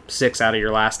 6 out of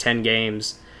your last 10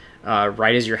 games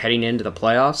right as you're heading into the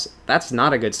playoffs, that's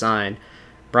not a good sign.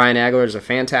 Brian Agler is a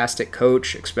fantastic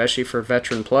coach, especially for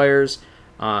veteran players.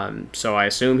 So I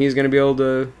assume he's going to be able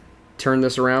to turn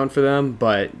this around for them.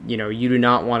 But, you do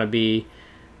not want to be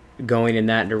going in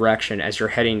that direction as you're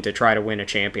heading to try to win a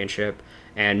championship.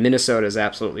 And Minnesota is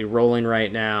absolutely rolling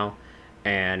right now,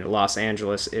 and Los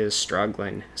Angeles is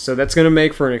struggling. So that's going to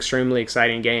make for an extremely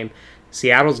exciting game.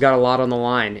 Seattle's got a lot on the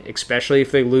line, especially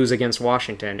if they lose against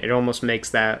Washington. It almost makes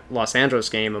that Los Angeles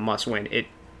game a must-win. It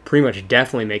pretty much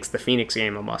definitely makes the Phoenix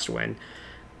game a must-win.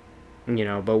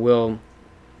 But we'll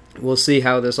see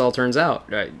how this all turns out.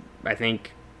 I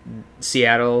think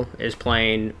Seattle is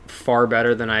playing far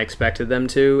better than I expected them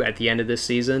to at the end of this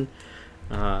season.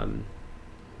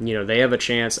 They have a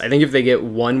chance. I think if they get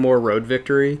one more road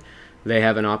victory, they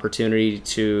have an opportunity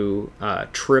to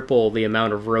triple the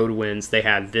amount of road wins they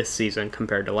had this season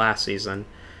compared to last season.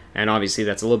 And obviously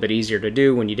that's a little bit easier to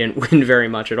do when you didn't win very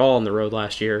much at all on the road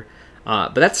last year.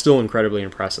 But that's still incredibly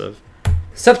impressive.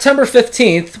 September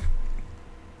 15th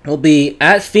will be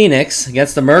at Phoenix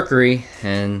against the Mercury,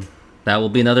 and that will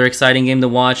be another exciting game to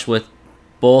watch with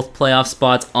both playoff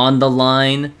spots on the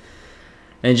line.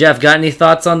 And Jeff, got any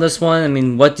thoughts on this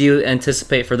one? What do you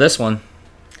anticipate for this one?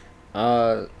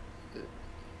 This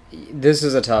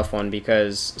is a tough one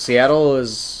because Seattle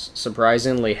has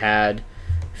surprisingly had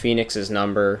Phoenix's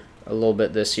number a little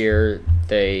bit this year.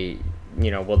 They,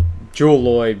 Jewel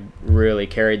Lloyd really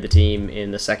carried the team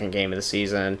in the second game of the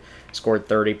season, scored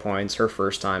 30 points, her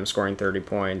first time scoring 30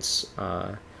 points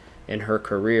in her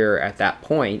career at that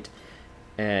point,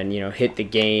 and, hit the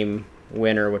game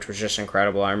winner, which was just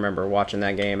incredible. I remember watching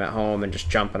that game at home and just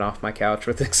jumping off my couch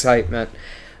with excitement.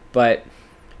 But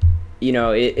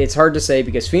it's hard to say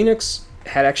because Phoenix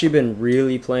had actually been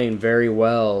really playing very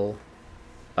well,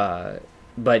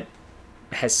 but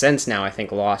has since now, I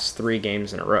think, lost 3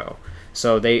 games in a row.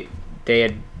 So they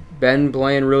had been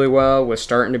playing really well, was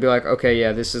starting to be like, okay,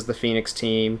 yeah, this is the Phoenix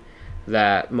team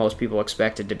that most people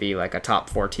expected to be like a top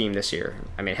 4 team this year.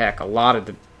 I mean, heck, a lot of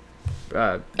the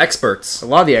experts,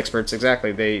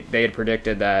 exactly, they had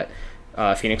predicted that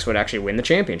Phoenix would actually win the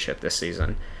championship this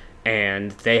season,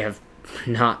 and they have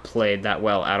not played that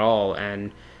well at all.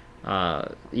 And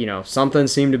something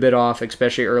seemed a bit off,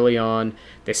 especially early on.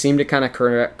 They seemed to kind of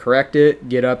correct it,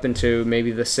 get up into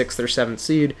maybe the 6th or 7th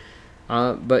seed.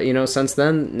 But since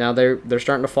then, now they're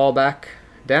starting to fall back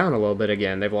down a little bit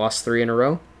again. They've lost 3 in a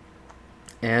row,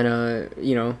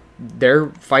 and they're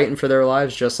fighting for their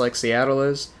lives just like Seattle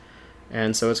is.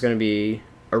 And so it's going to be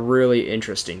a really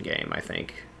interesting game, I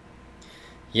think.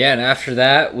 Yeah, and after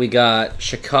that, we got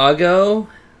Chicago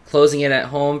closing in at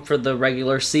home for the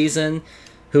regular season,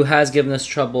 who has given us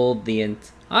trouble the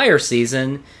entire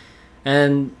season.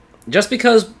 And just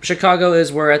because Chicago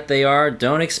is where they are,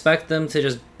 don't expect them to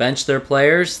just bench their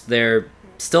players. They're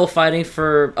still fighting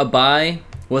for a bye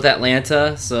with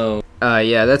Atlanta, so...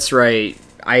 yeah, that's right.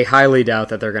 I highly doubt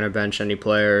that they're going to bench any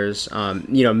players.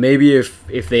 Maybe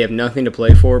if they have nothing to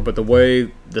play for, but the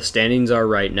way the standings are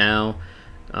right now,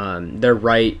 they're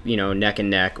right, neck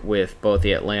and neck with both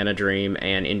the Atlanta Dream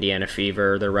and Indiana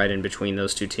Fever. They're right in between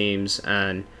those two teams,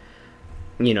 and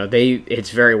it's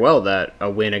very well that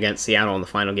a win against Seattle in the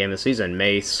final game of the season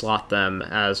may slot them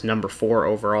as number 4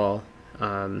 overall,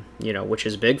 which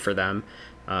is big for them.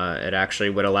 It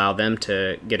actually would allow them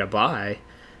to get a bye,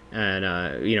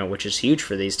 and which is huge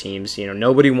for these teams.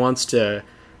 Nobody wants to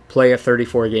play a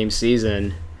 34-game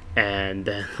season and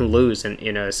then lose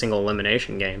in a single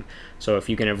elimination game. So if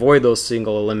you can avoid those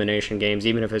single elimination games,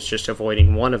 even if it's just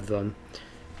avoiding one of them,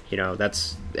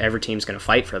 that's every team's going to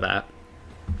fight for that.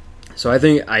 So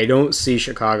I don't see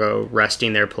Chicago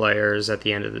resting their players at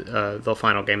the end of the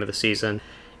final game of the season.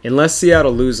 Unless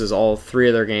Seattle loses all 3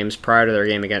 of their games prior to their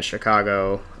game against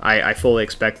Chicago, I fully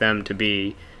expect them to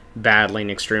be battling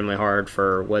extremely hard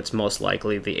for what's most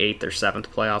likely the 8th or 7th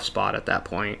playoff spot at that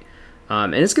point.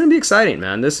 And it's going to be exciting,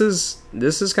 man. This is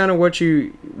kind of what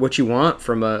you want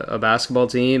from a basketball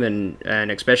team,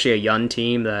 and especially a young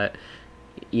team that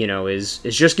is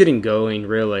just getting going.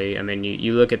 Really, I mean,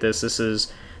 you look at this. This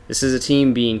is a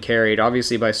team being carried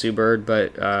obviously by Sue Bird,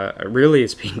 but really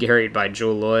it's being carried by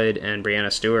Jewel Lloyd and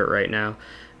Brianna Stewart right now,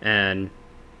 and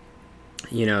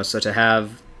so to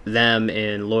have them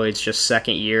in Lloyd's just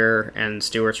second year and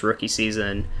Stewart's rookie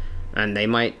season, and they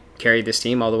might carry this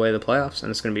team all the way to the playoffs,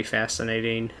 and it's going to be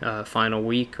fascinating final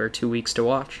week or 2 weeks to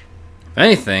watch. If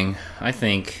anything, I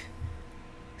think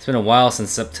it's been a while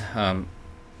since the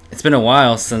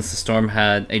Storm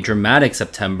had a dramatic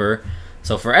September.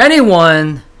 So for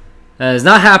anyone that is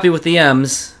not happy with the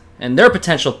M's and their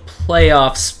potential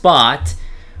playoff spot,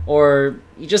 or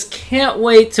you just can't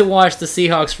wait to watch the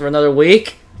Seahawks for another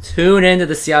week, tune into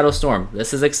the Seattle Storm.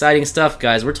 This is exciting stuff,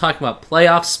 guys. We're talking about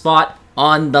playoff spot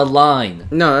on the line.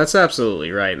 No, that's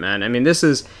absolutely right, man. I mean,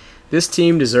 this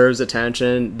team deserves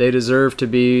attention. They deserve to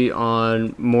be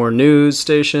on more news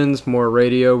stations, more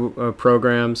radio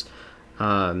programs.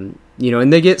 And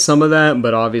they get some of that,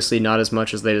 but obviously not as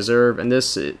much as they deserve. And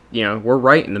this, we're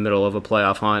right in the middle of a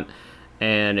playoff hunt,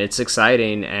 and it's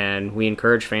exciting, and we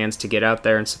encourage fans to get out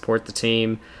there and support the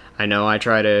team. I know I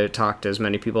try to talk to as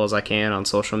many people as I can on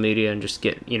social media and just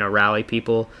get, rally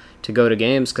people to go to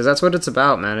games, because that's what it's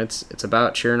about, man. It's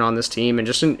about cheering on this team and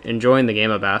just enjoying the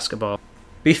game of basketball.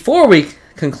 Before we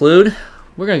conclude,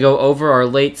 we're going to go over our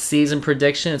late season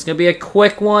prediction. It's going to be a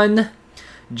quick one.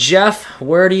 Jeff,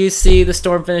 where do you see the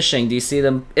Storm finishing? Do you see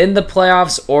them in the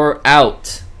playoffs or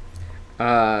out?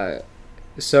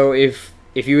 So if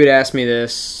you had asked me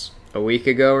this a week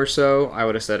ago or so, I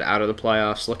would have said out of the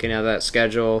playoffs. Looking at that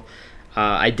schedule,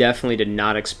 I definitely did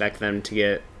not expect them to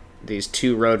get these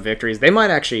 2 road victories. They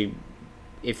might actually,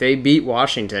 if they beat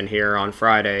Washington here on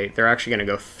Friday, they're actually going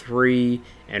to go 3-1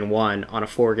 on a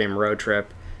 4-game road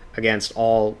trip against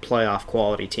all playoff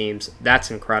quality teams.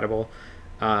 That's incredible.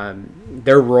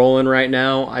 They're rolling right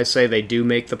now. I say they do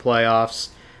make the playoffs.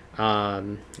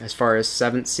 As far as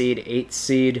 7th seed, 8th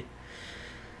seed,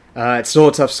 it's still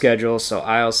a tough schedule, so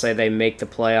I'll say they make the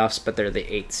playoffs, but they're the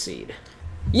 8th seed.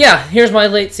 Yeah, here's my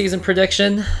late season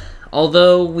prediction.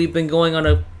 Although we've been going on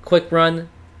a quick run,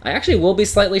 I actually will be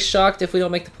slightly shocked if we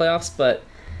don't make the playoffs, but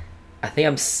I think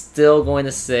I'm still going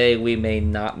to say we may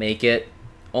not make it,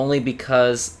 only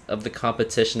because of the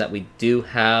competition that we do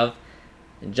have,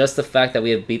 and just the fact that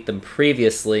we have beat them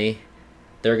previously.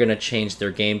 They're going to change their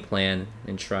game plan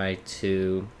and try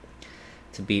to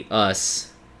beat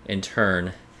us in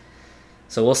turn.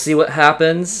 So we'll see what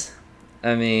happens.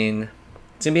 I mean,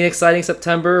 it's going to be an exciting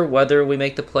September, whether we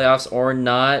make the playoffs or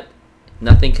not.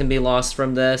 Nothing can be lost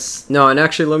from this. No, and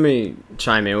actually, let me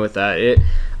chime in with that.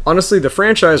 Honestly, the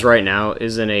franchise right now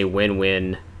is in a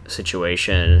win-win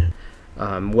situation,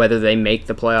 whether they make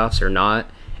the playoffs or not.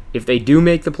 If they do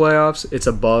make the playoffs,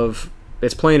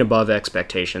 it's playing above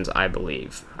expectations, I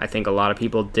believe. I think a lot of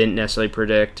people didn't necessarily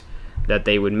predict that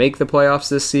they would make the playoffs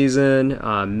this season.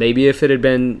 Maybe if it had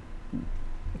been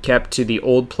kept to the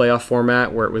old playoff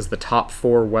format where it was the top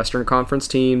 4 Western Conference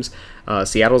teams.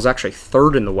 Seattle's actually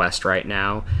 3rd in the West right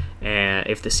now, and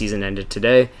if the season ended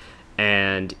today.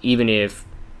 And even if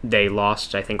they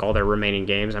lost, I think, all their remaining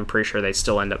games, I'm pretty sure they'd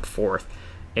still end up 4th.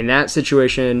 In that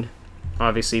situation,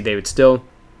 obviously they would still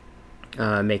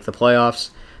make the playoffs,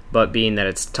 but being that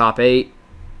it's top 8,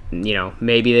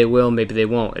 maybe they will, maybe they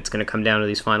won't. It's going to come down to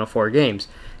these final 4 games.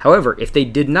 However, if they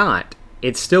did not,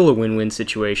 it's still a win-win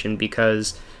situation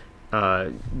because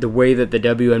the way that the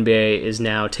WNBA is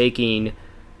now taking,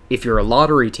 if you're a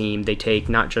lottery team, they take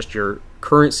not just your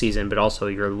current season but also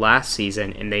your last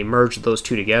season, and they merge those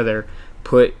two together,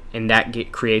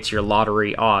 creates your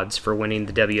lottery odds for winning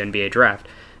the WNBA draft.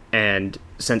 And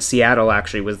since Seattle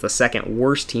actually was the 2nd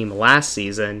worst team last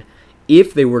season,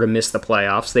 if they were to miss the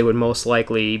playoffs, they would most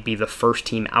likely be the first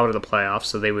team out of the playoffs,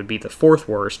 so they would be the 4th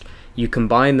worst. You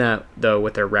combine that, though,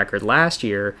 with their record last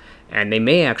year, and they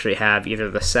may actually have either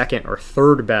the 2nd or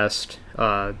 3rd best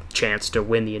chance to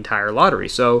win the entire lottery.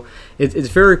 So it's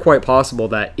very quite possible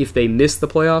that if they miss the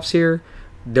playoffs here,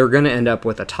 they're going to end up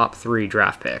with a top 3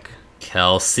 draft pick.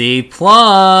 Kelsey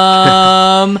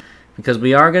Plum! Because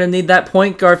we are going to need that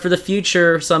point guard for the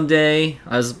future someday,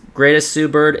 as great as Sue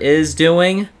Bird is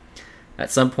doing.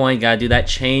 At some point, got to do that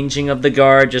changing of the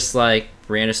guard, just like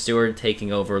Brianna Stewart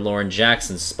taking over Lauren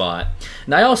Jackson's spot.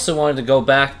 And I also wanted to go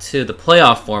back to the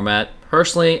playoff format.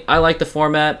 Personally, I like the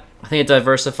format. I think it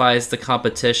diversifies the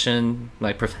competition.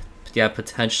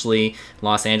 Potentially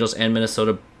Los Angeles and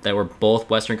Minnesota, that were both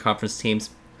Western Conference teams,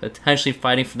 potentially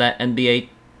fighting for that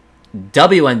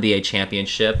WNBA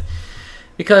championship.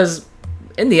 Because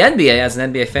in the NBA, as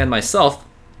an NBA fan myself,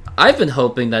 I've been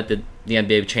hoping that the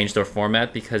NBA would change their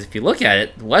format, because if you look at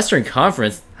it, the Western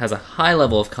Conference has a high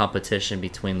level of competition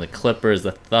between the Clippers,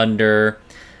 the Thunder,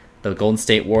 the Golden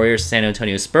State Warriors, San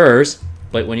Antonio Spurs.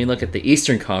 But when you look at the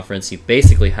Eastern Conference, you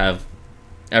basically have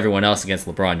everyone else against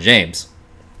LeBron James.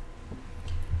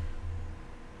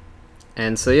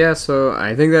 And so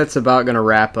I think that's about going to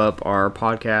wrap up our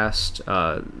podcast.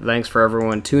 Thanks for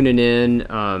everyone tuning in.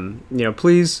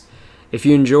 Please, if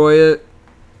you enjoy it,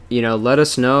 let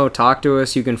us know. Talk to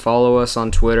us. You can follow us on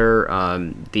Twitter.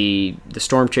 The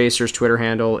Storm Chasers Twitter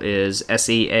handle is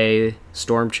SEA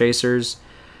Storm Chasers.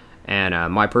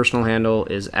 And my personal handle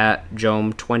is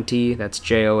 @Jome20. That's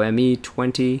JOME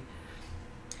 20.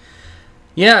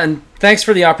 Yeah, and thanks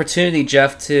for the opportunity,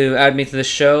 Jeff, to add me to the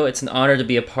show. It's an honor to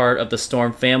be a part of the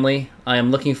Storm family. I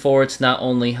am looking forward to not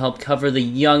only help cover the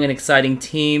young and exciting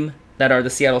team that are the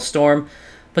Seattle Storm,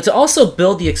 but to also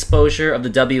build the exposure of the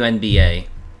WNBA.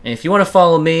 And if you want to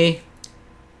follow me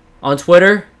on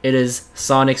Twitter, it is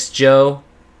Sonics Joe.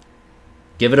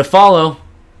 Give it a follow.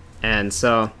 And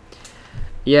so,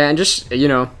 yeah, and just,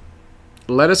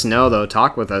 let us know, though.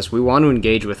 Talk with us. We want to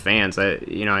engage with fans.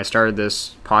 I started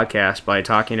this podcast by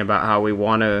talking about how we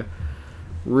want to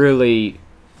really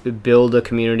build a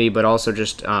community, but also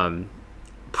just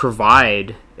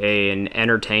provide an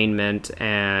entertainment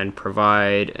and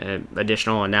provide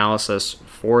additional analysis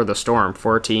for the Storm,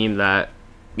 for a team that,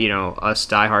 us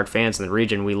diehard fans in the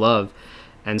region, we love.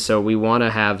 And so we want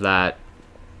to have that,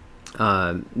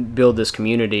 build this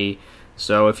community.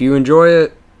 So if you enjoy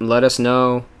it, let us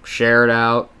know. Share it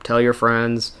out. Tell your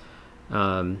friends.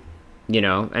 And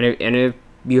if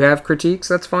you have critiques,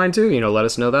 that's fine too. Let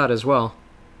us know that as well.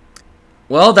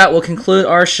 Well, that will conclude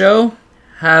our show.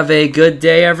 Have a good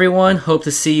day, everyone. Hope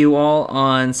to see you all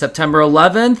on September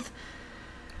 11th.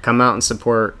 Come out and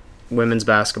support women's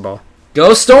basketball.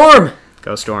 Go Storm!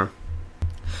 Go Storm.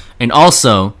 And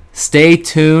also, stay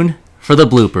tuned for the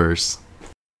bloopers.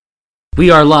 We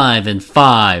are live in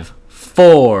 5,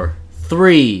 4,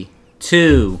 3,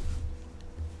 2.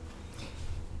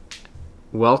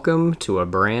 Welcome to a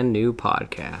brand new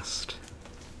podcast.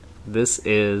 This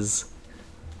is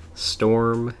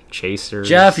Storm Chasers.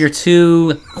 Jeff, you're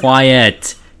too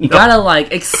quiet. You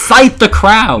gotta, excite the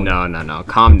crowd. No.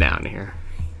 Calm down here.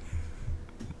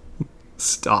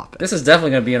 Stop it. This is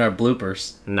definitely gonna be in our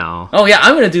bloopers. No. Oh, yeah,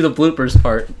 I'm gonna do the bloopers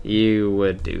part. You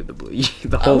would do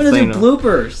the whole I'm gonna thing. do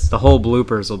bloopers. The whole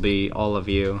bloopers will be all of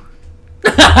you.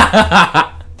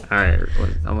 Alright,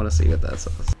 I want to see what that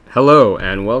says. Hello,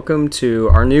 and welcome to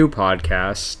our new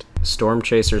podcast, Storm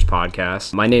Chasers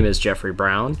Podcast. My name is Jeffrey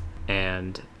Brown,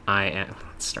 and I am...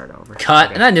 Let's start over. Cut.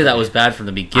 Okay. And I knew that was bad from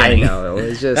the beginning. I know, it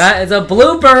was just... That is a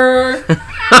blooper!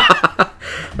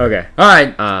 Okay.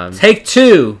 Alright, take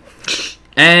 2.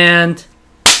 And...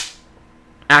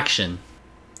 action.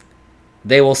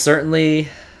 They will certainly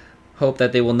hope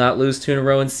that they will not lose 2 in a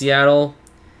row in Seattle,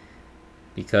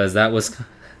 because that would...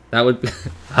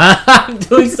 I'm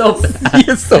doing so bad.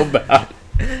 It's so bad.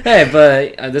 Hey,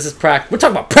 but this is practice. We're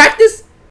talking about practice?